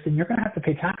 5 years, then you're going to have to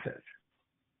pay taxes.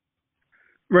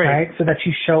 Right. So that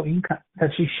you show income,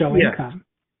 income.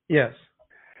 Yes.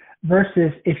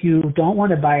 Versus if you don't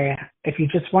want to if you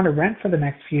just want to rent for the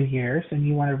next few years and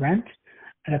you want to rent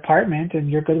an apartment and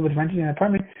you're good with renting an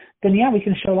apartment, then yeah, we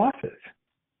can show losses.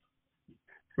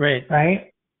 Right.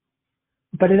 Right.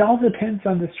 But it all depends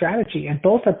on the strategy, and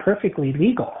both are perfectly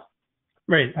legal.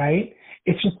 Right. Right.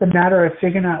 It's just a matter of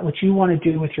figuring out what you want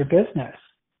to do with your business.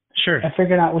 Sure. And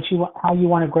figuring out how you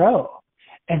want to grow.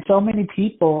 And so many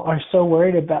people are so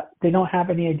worried they don't have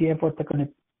any idea of what they're going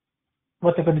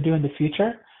to do in the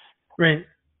future. Right.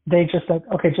 They just like,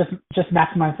 okay, just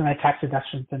maximize my tax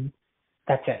deductions and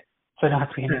that's it. So I don't have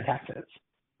to pay any taxes.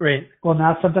 Right. Well,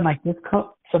 now something like this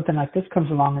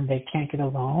comes along and they can't get a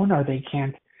loan, or they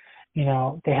can't, they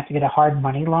have to get a hard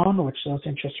money loan, which those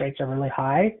interest rates are really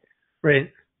high.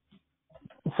 Right.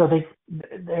 So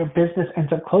their business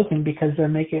ends up closing because they're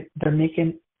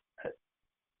making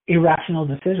irrational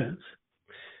decisions.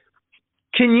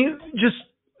 Can you just,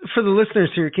 for the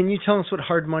listeners here, can you tell us what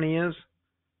hard money is?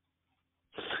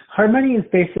 Hard money is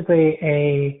basically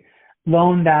a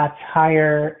loan that's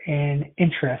higher in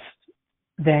interest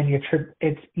than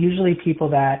it's usually people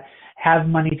that have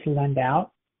money to lend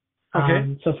out.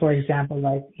 Okay. So for example,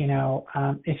 like,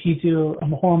 if you do a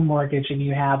home mortgage and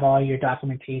you have all your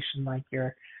documentation, like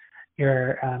your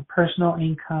personal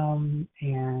income,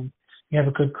 and you have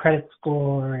a good credit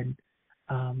score, and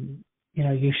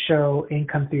you show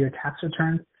income through your tax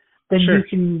returns, then you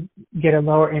can get a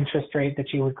lower interest rate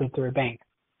that you would go through a bank.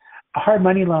 A hard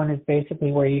money loan is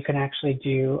basically where you can actually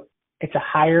it's a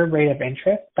higher rate of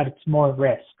interest, but it's more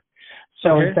risk.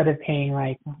 So instead of paying,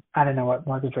 like, I don't know what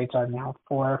mortgage rates are now,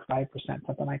 4 or 5%,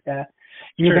 something like that,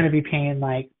 you're going to be paying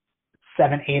like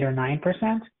 7, 8, or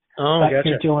 9%. Oh, but gotcha.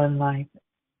 you're doing like,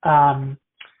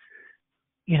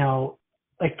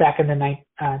 like back in the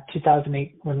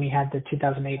 2008, when we had the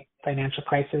 2008 financial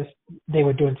crisis, they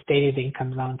were doing stated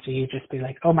income loans. So you'd just be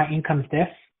like, oh, my income's this,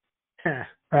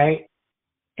 right?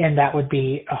 And that would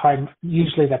be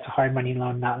usually that's a hard money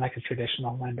loan, not like a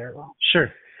traditional lender loan.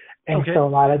 Sure. And so a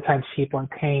lot of times people are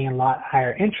paying a lot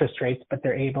higher interest rates, but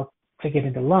they're able to get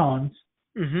into loans.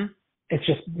 It's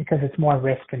just because it's more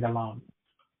risk in the loan.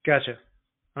 Gotcha.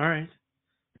 All right.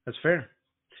 That's fair.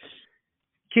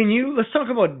 Let's talk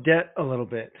about debt a little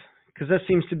bit, because that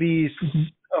seems to be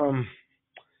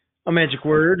a magic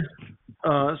word,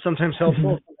 sometimes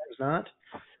helpful, sometimes not.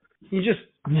 Can you just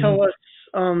tell us,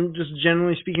 just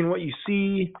generally speaking, what you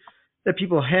see that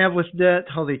people have with debt,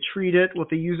 how they treat it, what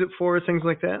they use it for, things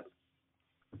like that?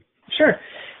 Sure.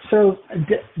 So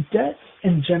debt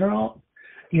in general,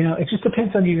 it just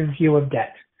depends on your view of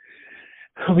debt.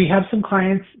 We have some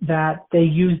clients that they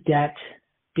use debt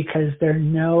because they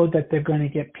know that they're going to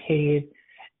get paid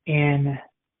in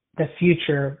the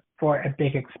future for a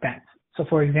big expense. So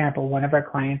for example, one of our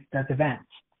clients does events.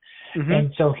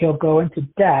 And so he'll go into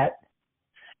debt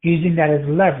using that as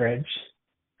leverage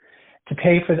to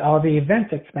pay for all the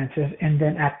event expenses, and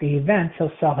then at the event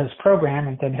he'll sell his program,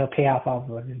 and then he'll pay off all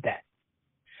of his debt.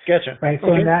 Gotcha. Right.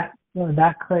 So in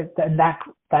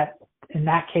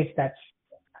that case, that's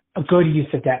a good use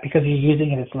of debt because you're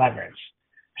using it as leverage.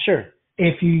 Sure.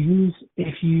 If you use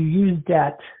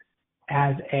debt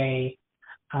as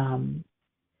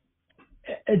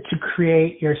to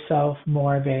create yourself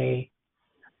more of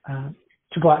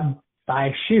to go out and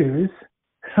buy shoes,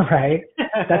 right?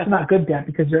 That's not good debt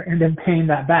because you're then paying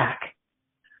that back,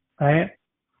 right?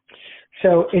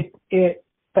 So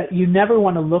but you never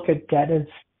want to look at debt as,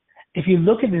 if you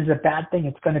look at it as a bad thing,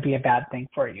 it's going to be a bad thing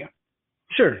for you.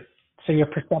 Sure. So your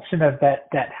perception of that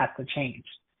debt has to change.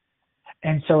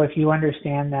 And so if you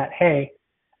understand that, hey,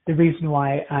 the reason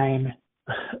why I'm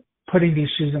putting these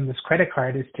shoes on this credit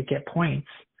card is to get points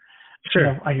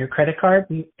on your credit card,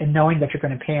 and knowing that you're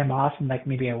going to pay them off in like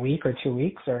maybe a week or 2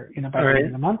 weeks, or by the end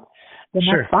of the month, then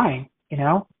that's fine. Is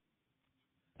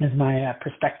my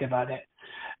perspective on it.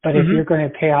 But if you're going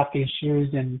to pay off these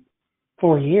shoes in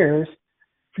 4 years,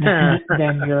 then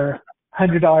your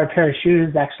 $100 pair of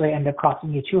shoes actually end up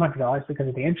costing you $200 because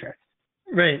of the interest.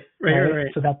 Right.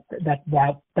 So that's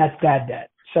bad debt.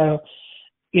 So,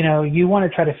 you want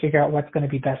to try to figure out what's going to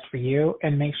be best for you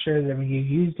and make sure that when you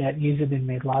use it in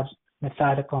a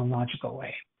methodical and logical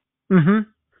way. Mm-hmm.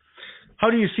 How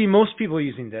do you see most people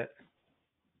using that?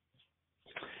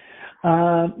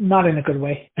 Not in a good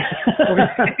way.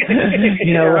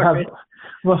 Okay.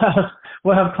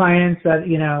 We'll have clients that,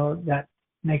 that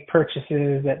make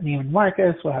purchases at Neiman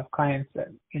Marcus. We'll have clients that,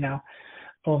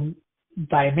 will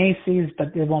buy Macy's,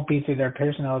 but it won't be through their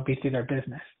personal, it'll be through their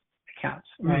business accounts,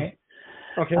 right?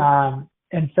 Okay.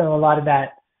 And so a lot of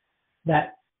that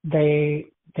they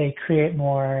create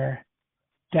more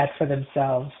debt for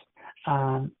themselves,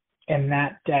 and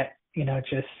that debt,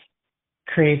 just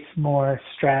creates more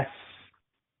stress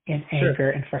and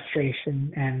anger and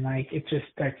frustration, and it just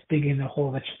starts digging a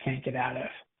hole that you can't get out of.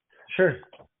 Sure.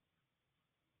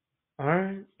 All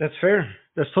right, that's fair.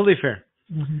 That's totally fair.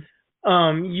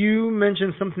 Mm-hmm. You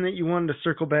mentioned something that you wanted to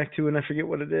circle back to, and I forget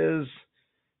what it is.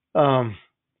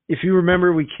 If you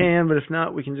remember, we can, but if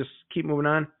not, we can just keep moving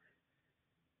on.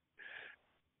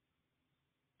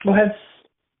 Go ahead.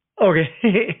 Okay.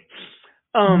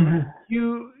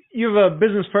 You have a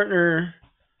business partner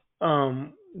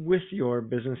with your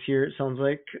business here, it sounds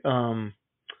like.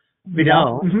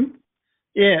 Vidal. Mm-hmm.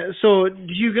 Yeah, so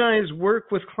do you guys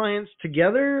work with clients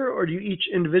together, or do you each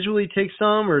individually take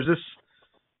some, or is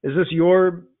this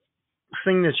your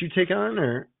thing that you take on,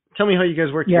 or tell me how you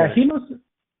guys work together.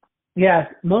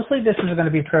 Mostly this is going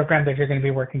to be programmed that you're going to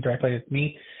be working directly with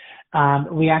me.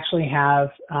 We actually have,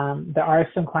 there are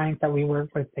some clients that we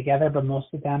work with together, but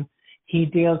most of them he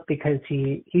deals because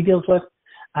he deals with,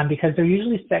 because they're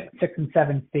usually 6 and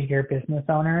 7 figure business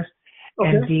owners. Okay.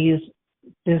 And these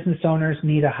business owners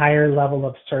need a higher level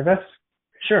of service.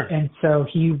 Sure. And so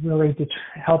he really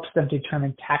helps them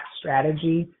determine tax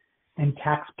strategy and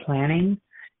tax planning,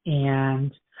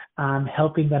 and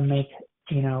helping them make,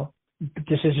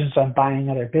 decisions on buying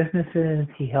other businesses.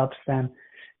 He helps them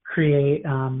create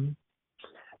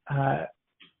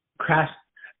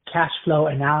cash flow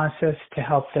analysis to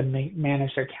help them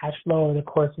manage their cash flow over the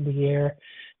course of the year.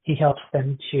 He helps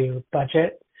them to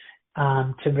budget,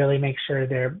 to really make sure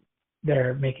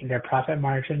they're making their profit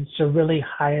margins. So really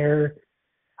higher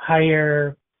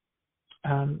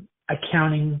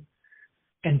accounting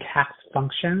and tax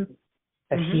functions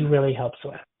that he really helps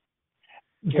with.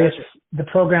 Gotcha. The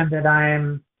program that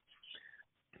I'm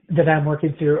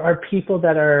working through are people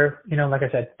that are, like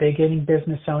I said, beginning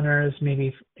business owners,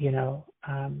 maybe,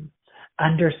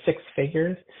 under 6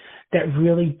 figures, that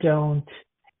really don't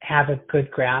have a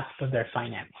good grasp of their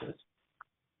finances.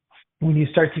 When you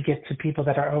start to get to people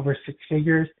that are over 6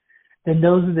 figures, then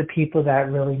those are the people that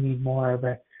really need more of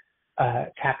a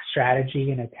tax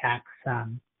strategy and a tax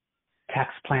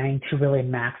planning to really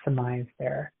maximize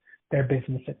their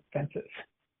business expenses.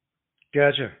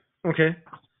 Gotcha. Okay.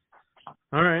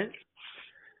 All right.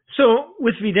 So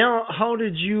with Vidal, how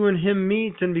did you and him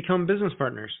meet and become business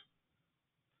partners?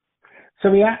 So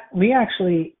we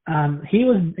actually, he's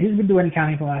been doing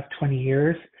accounting for the last 20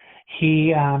 years.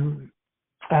 He and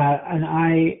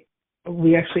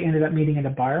we actually ended up meeting at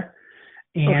a bar,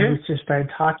 and we just started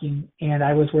talking. And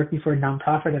I was working for a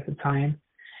nonprofit at the time,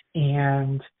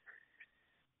 and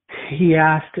he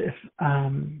asked if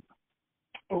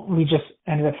we just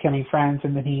ended up becoming friends,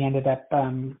 and then he ended up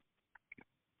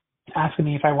asking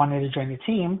me if I wanted to join the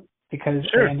team because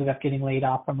I ended up getting laid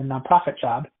off from a nonprofit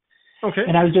job. Okay.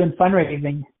 And I was doing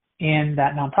fundraising in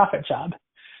that nonprofit job.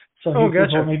 So he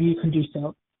said, well, maybe you can do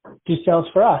sales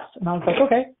for us. And I was like,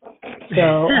 okay.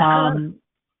 So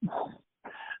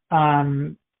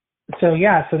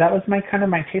that was my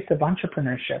taste of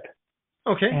entrepreneurship.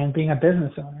 Okay. And being a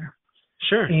business owner.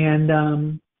 Sure.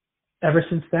 And ever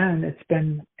since then, it's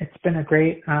been a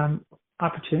great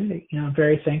opportunity. I'm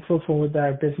very thankful for what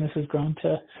our business has grown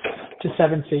to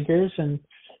 7 figures, and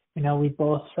we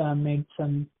both made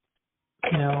some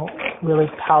really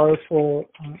powerful,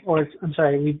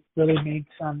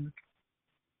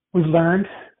 we've learned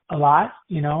a lot,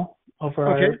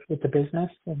 over with the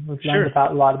business, and we've learned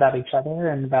a lot about each other,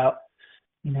 and about,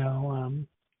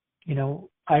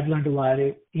 I've learned a lot.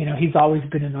 He's always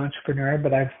been an entrepreneur,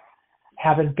 but I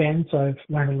haven't been, so I've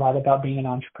learned a lot about being an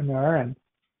entrepreneur, and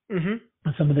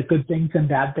some of the good things and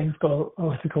bad things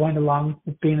going along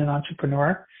with being an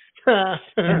entrepreneur.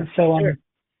 And so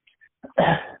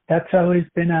that's always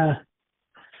been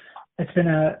it's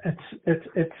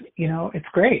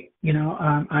great.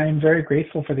 I am very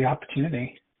grateful for the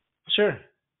opportunity. Sure.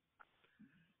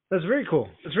 That's very cool.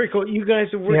 You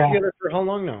guys have worked together for how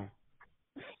long now?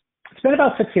 It's been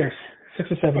about 6 years,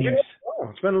 6 or 7 years. Oh,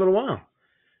 it's been a little while.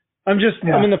 I'm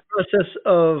in the process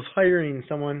of hiring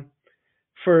someone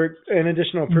for an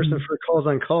additional person for calls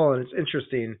on call, and it's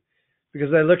interesting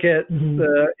because I look at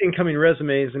the incoming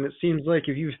resumes, and it seems like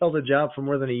if you've held a job for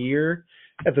more than a year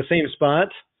at the same spot,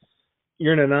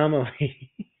 you're an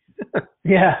anomaly.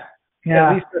 Yeah.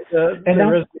 At least with the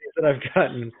resumes that I've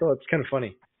gotten. So it's kind of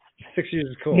funny. 6 years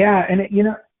is cool. Yeah, and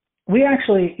we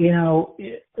actually,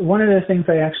 one of the things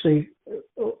I actually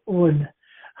would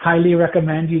highly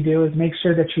recommend you do is make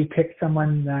sure that you pick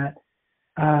someone that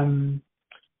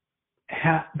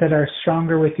that are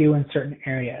stronger with you in certain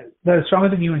areas. That are stronger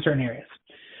than you in certain areas.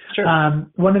 Sure.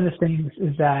 One of the things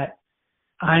is that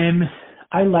I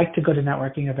like to go to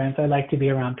networking events. I like to be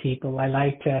around people. I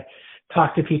like to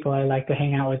talk to people. I like to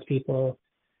hang out with people.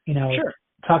 Sure.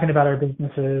 Talking about our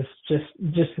businesses.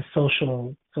 Just a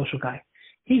social guy.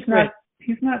 He's not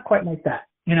quite like that.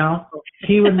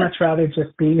 He would much rather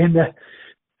just be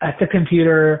at the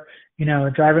computer,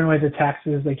 driving away the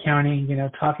taxes, accounting,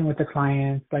 talking with the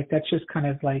clients. Like that's just kind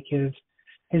of like his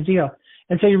deal.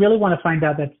 And so you really want to find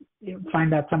out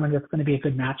someone that's going to be a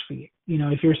good match for you.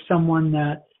 If you're someone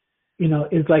that,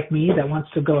 is like me, that wants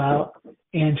to go out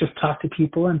and just talk to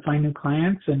people and find new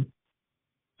clients and,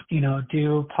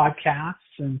 do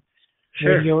podcasts and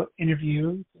radio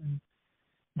interviews, and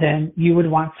then you would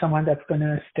want someone that's going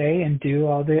to stay and do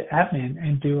all the admin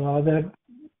and do all the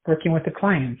working with the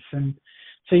clients. And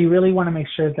so you really want to make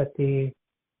sure that the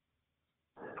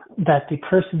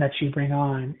person that you bring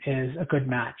on is a good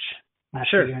match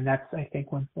for you. And that's, I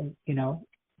think, one thing,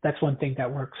 that's one thing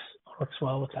that works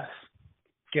well with us.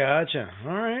 Gotcha.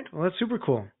 All right. Well, that's super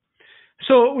cool.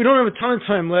 So we don't have a ton of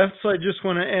time left, so I just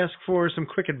want to ask for some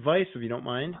quick advice, if you don't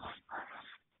mind.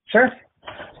 Sure.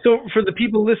 So for the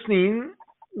people listening,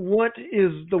 what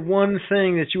is the one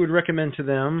thing that you would recommend to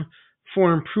them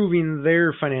for improving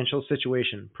their financial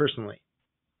situation personally?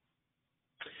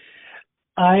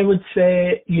 I would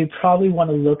say you probably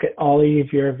want to look at all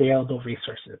of your available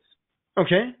resources.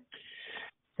 Okay.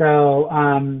 So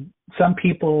some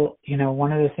people,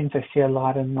 one of the things I see a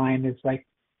lot online is like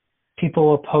people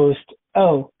will post,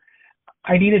 "Oh,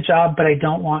 I need a job, but I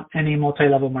don't want any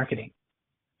multi-level marketing."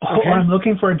 Okay. Or I'm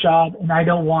looking for a job and I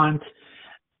don't want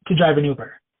to drive an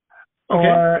Uber. Okay.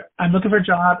 Or I'm looking for a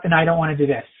job and I don't want to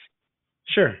do this.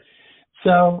 Sure.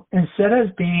 So instead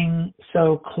of being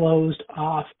so closed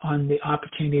off on the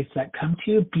opportunities that come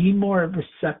to you, be more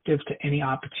receptive to any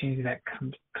opportunity that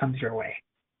comes your way.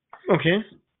 Okay.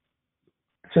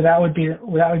 So that would be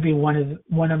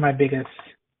one of my biggest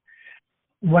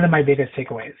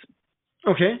takeaways.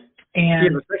 Okay. And do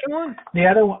you have a second one?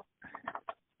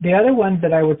 The other one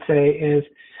that I would say is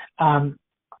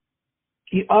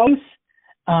you always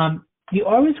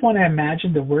want to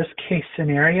imagine the worst case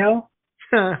scenario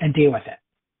and deal with it.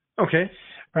 Okay.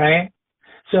 Right?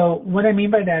 So what I mean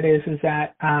by that is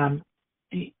that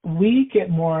we get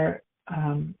more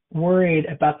worried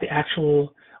about the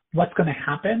actual what's going to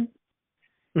happen,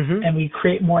 and we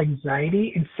create more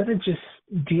anxiety instead of just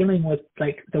dealing with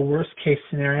like the worst case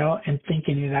scenario and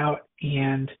thinking it out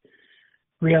and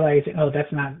realizing, oh,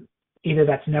 that's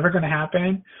never going to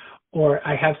happen, or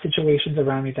I have situations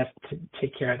around me that to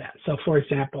take care of that. So for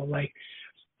example, like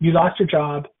you lost your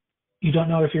job, you don't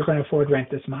know if you're going to afford rent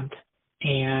this month,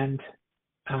 and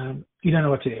you don't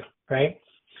know what to do, right?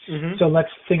 So let's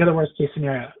think of the worst case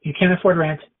scenario. You can't afford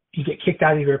rent, you get kicked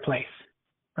out of your place,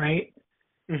 right?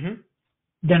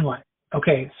 Then what?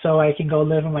 Okay, so I can go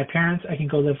live with my parents, I can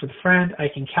go live with a friend, I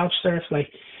can couch surf.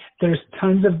 Like there's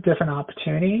tons of different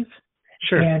opportunities.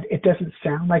 Sure. And it doesn't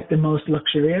sound like the most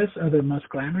luxurious or the most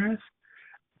glamorous,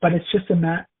 but it's just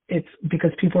it's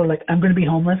because people are like, I'm going to be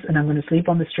homeless and I'm going to sleep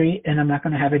on the street and I'm not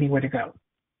going to have anywhere to go.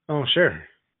 Oh, sure.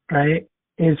 Right?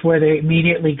 Is where they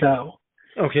immediately go.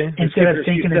 Okay. Instead of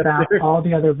thinking about all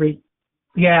the other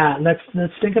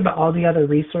let's think about all the other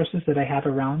resources that I have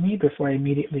around me before I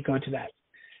immediately go to that.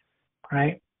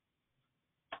 Right?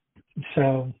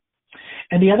 So,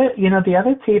 and the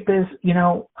other tip is,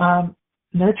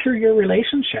 nurture your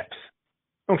relationships.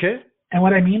 Okay. And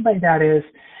what I mean by that is,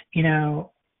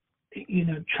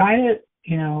 try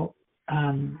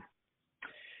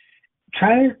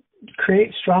to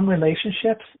create strong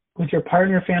relationships with your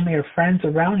partner, family, or friends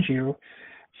around you,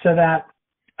 so that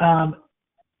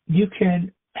you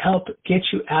can help get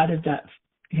you out of that,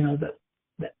 the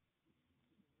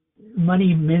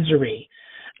money misery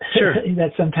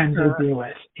that sometimes we deal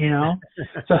with.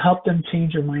 So help them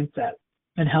change your mindset.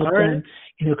 And help them,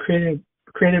 create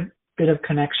a bit of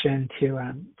connection to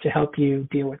help you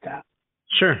deal with that.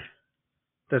 Sure,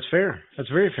 that's fair. That's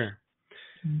very fair.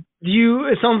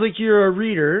 It sounds like you're a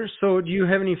reader. So, do you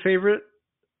have any favorite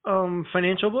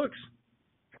financial books?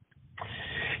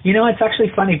 You know, it's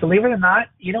actually funny. Believe it or not,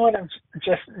 you know what I'm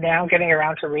just now getting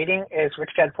around to reading is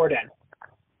Rich Dad Poor Dad.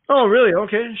 Oh, really?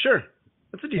 Okay, sure.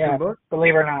 That's a decent book.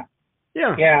 Believe it or not.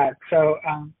 Yeah. Yeah. So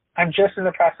I'm just in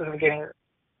the process of getting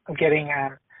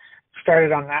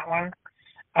started on that one.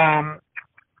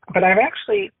 But I'm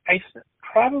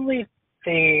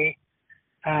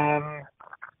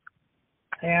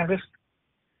just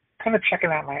kind of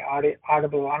checking out my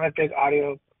Audible. I'm a big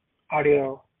audio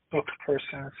book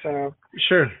person. So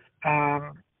sure.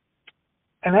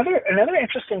 Another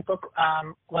interesting book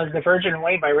was The Virgin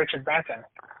Way by Richard Branson.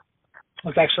 It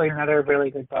was actually another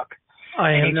really good book.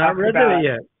 I have not read that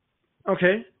yet.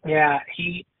 Okay. Yeah,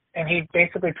 he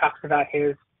basically talks about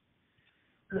him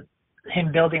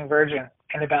building Virgin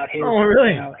and about his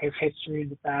his history,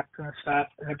 the facts and stuff,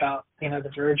 and about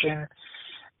the Virgin.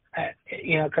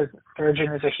 Because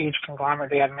Virgin is a huge conglomerate.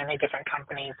 They have many different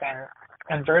companies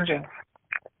and Virgin.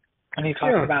 And he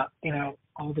talks about,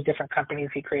 all the different companies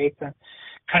he creates and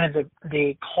kind of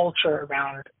the culture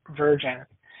around Virgin.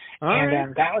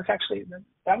 And that was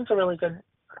a really good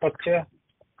book too.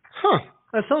 Huh.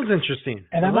 That sounds interesting.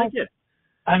 And I like it.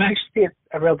 I'm actually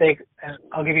a real big, and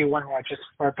I'll give you one more just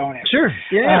for a bonus. Sure.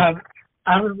 Yeah.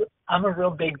 I'm a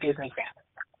real big Disney fan,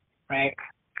 right?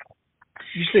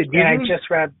 You say Disney? And I just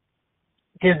read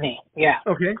Disney, yeah.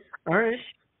 Okay. All right.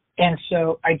 And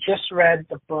so I just read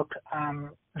the book,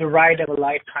 The Ride of a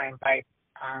Lifetime by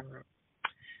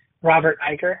Robert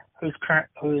Iger, who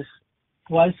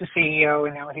was the CEO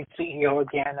and now he's CEO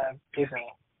again of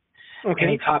Disney. Okay.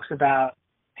 And he talks about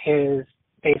his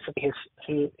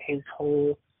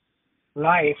whole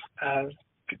life of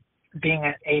being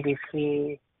at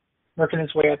ABC, working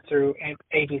his way up through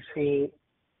ABC,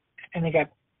 and he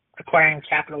got acquiring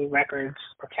Capitol Records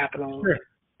or Capitol. Sure.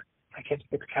 I guess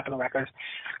it's Capitol Records,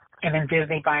 and then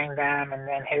Disney buying them, and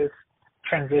then his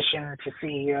transition to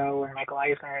CEO and Michael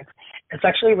Eisner. It's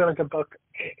actually a really good book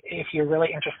if you're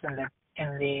really interested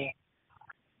in the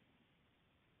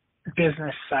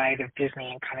business side of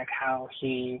Disney and kind of how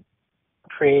he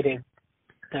created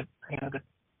the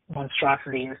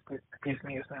monstrosity that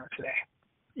Disney is known today.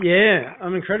 Yeah,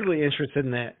 I'm incredibly interested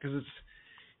in that because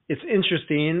it's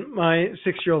interesting. My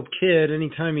 6-year-old kid,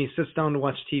 anytime he sits down to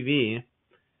watch TV,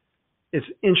 it's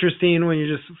interesting when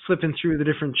you're just flipping through the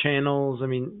different channels. I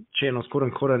mean, channels, quote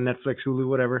unquote, on Netflix, Hulu,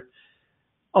 whatever.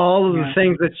 All of the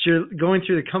things that you're going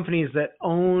through, the companies that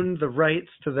own the rights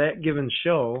to that given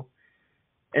show,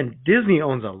 and Disney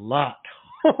owns a lot.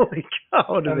 Holy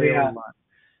cow, do they own a lot?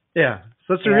 Yeah,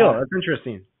 so that's real. That's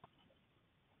interesting.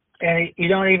 And you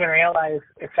don't even realize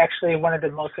it's actually one of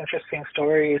the most interesting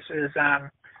stories is, I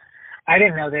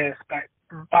didn't know this, but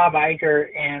Bob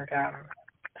Iger and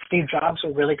Steve Jobs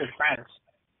were really good friends.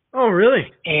 Oh,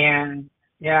 really? And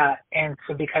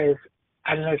so because,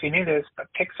 I don't know if you knew this, but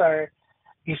Pixar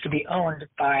used to be owned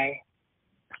by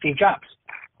Steve Jobs.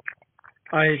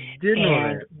 I did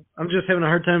know that. I'm just having a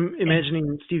hard time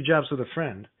imagining Steve Jobs with a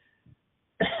friend.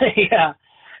 Yeah,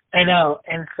 I know.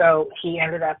 And so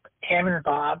him and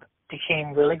Bob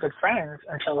became really good friends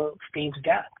until Steve's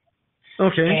death.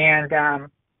 Okay. And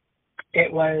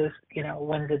it was,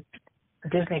 when the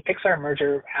Disney Pixar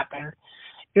merger happened,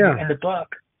 in the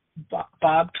book,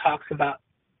 Bob talks about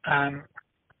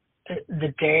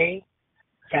the day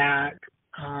that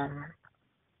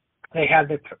they had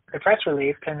the press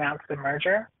release to announce the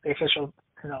merger, the official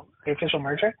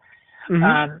merger,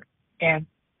 and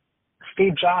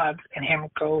Steve Jobs and him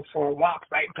go for a walk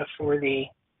right before the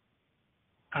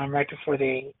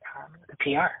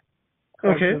PR.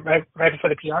 Okay. Right before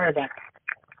the PR event,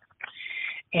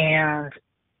 and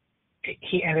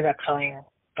he ended up telling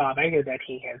Bob Iger that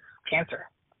he has cancer.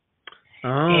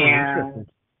 Oh,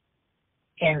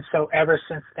 and so ever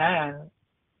since that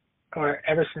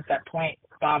point,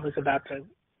 Bob was about to,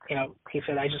 he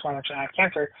said, I just want to have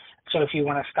cancer. So if you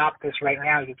want to stop this right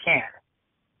now, you can.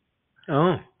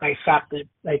 Oh. Like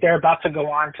they're about to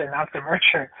go on to announce the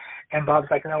merger, and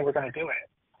Bob's like, no, we're going to do it.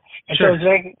 And so it's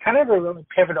like kind of a really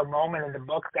pivotal moment in the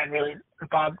book that really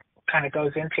Bob kind of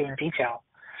goes into in detail.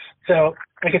 So,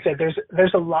 like I said,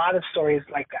 there's a lot of stories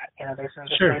like that. There's a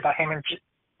story about him and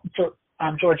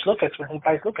George Lucas when he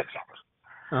buys Lucasfilm.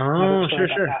 Oh, sure.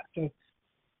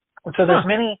 So there's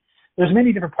many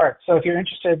different parts. So if you're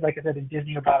interested, like I said, in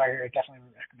Disney or Bob Iger, I definitely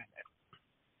would recommend it.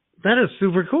 That is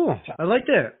super cool. I like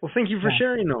that. Well, thank you for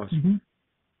sharing those. Mm-hmm.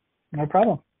 No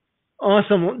problem.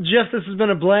 Awesome. Well, Jeff, this has been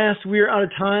a blast. We're out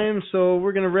of time, so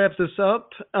we're going to wrap this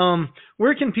up.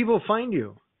 Where can people find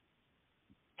you?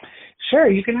 Sure.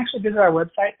 You can actually visit our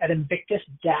website at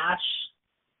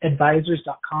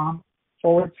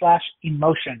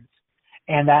invictus-advisors.com/emotions.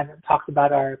 And that talks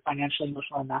about our financial,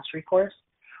 emotional, and mastery course.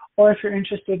 or if you're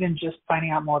interested in just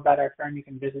finding out more about our firm, you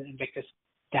can visit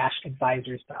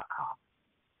invictus-advisors.com.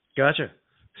 Gotcha.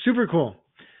 Super cool.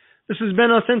 This has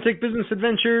been Authentic Business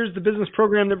Adventures, the business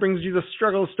program that brings you the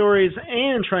struggle stories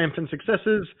and triumphant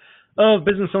successes of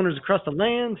business owners across the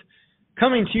land,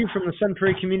 coming to you from the Sun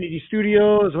Prairie Community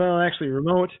Studio, as well actually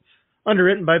remote,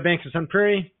 underwritten by Bank of Sun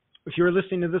Prairie. If you are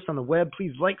listening to this on the web,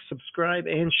 please like, subscribe,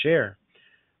 and share.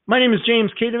 My name is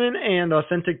James Kademan, and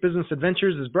Authentic Business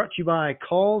Adventures is brought to you by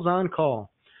Calls on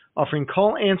Call, offering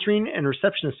call answering and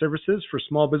receptionist services for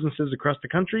small businesses across the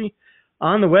country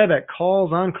on the web at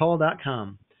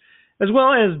callsoncall.com, as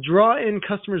well as Draw In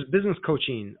Customers Business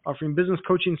Coaching, offering business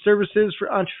coaching services for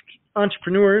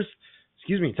entrepreneurs,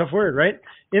 tough word, right?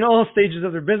 In all stages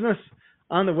of their business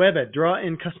on the web at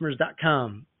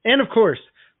drawincustomers.com. And of course,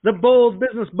 The Bold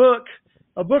Business Book,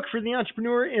 a book for the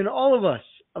entrepreneur in all of us,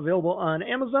 available on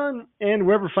Amazon and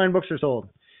wherever fine books are sold.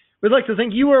 We'd like to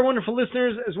thank you, our wonderful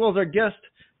listeners, as well as our guest,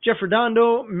 Jeff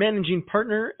Redondo, Managing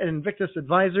Partner at Invictus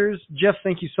Advisors. Jeff,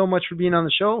 thank you so much for being on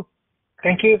the show.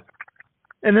 Thank you.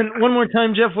 And then one more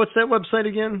time, Jeff, what's that website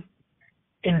again?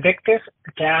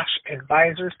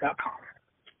 Invictus-advisors.com.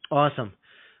 Awesome.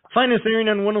 Find us airing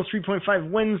on 103.5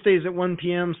 Wednesdays at 1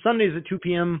 p.m., Sundays at 2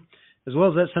 p.m., as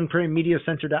well as at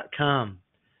sunprairiemediacenter.com.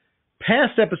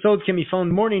 Past episodes can be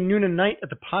found morning, noon, and night at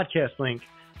the podcast link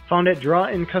found at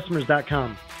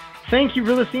drawincustomers.com. Thank you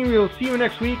for listening. We will see you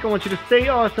next week. I want you to stay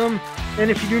awesome. And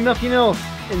if you do nothing else,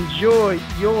 enjoy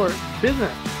your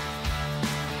business.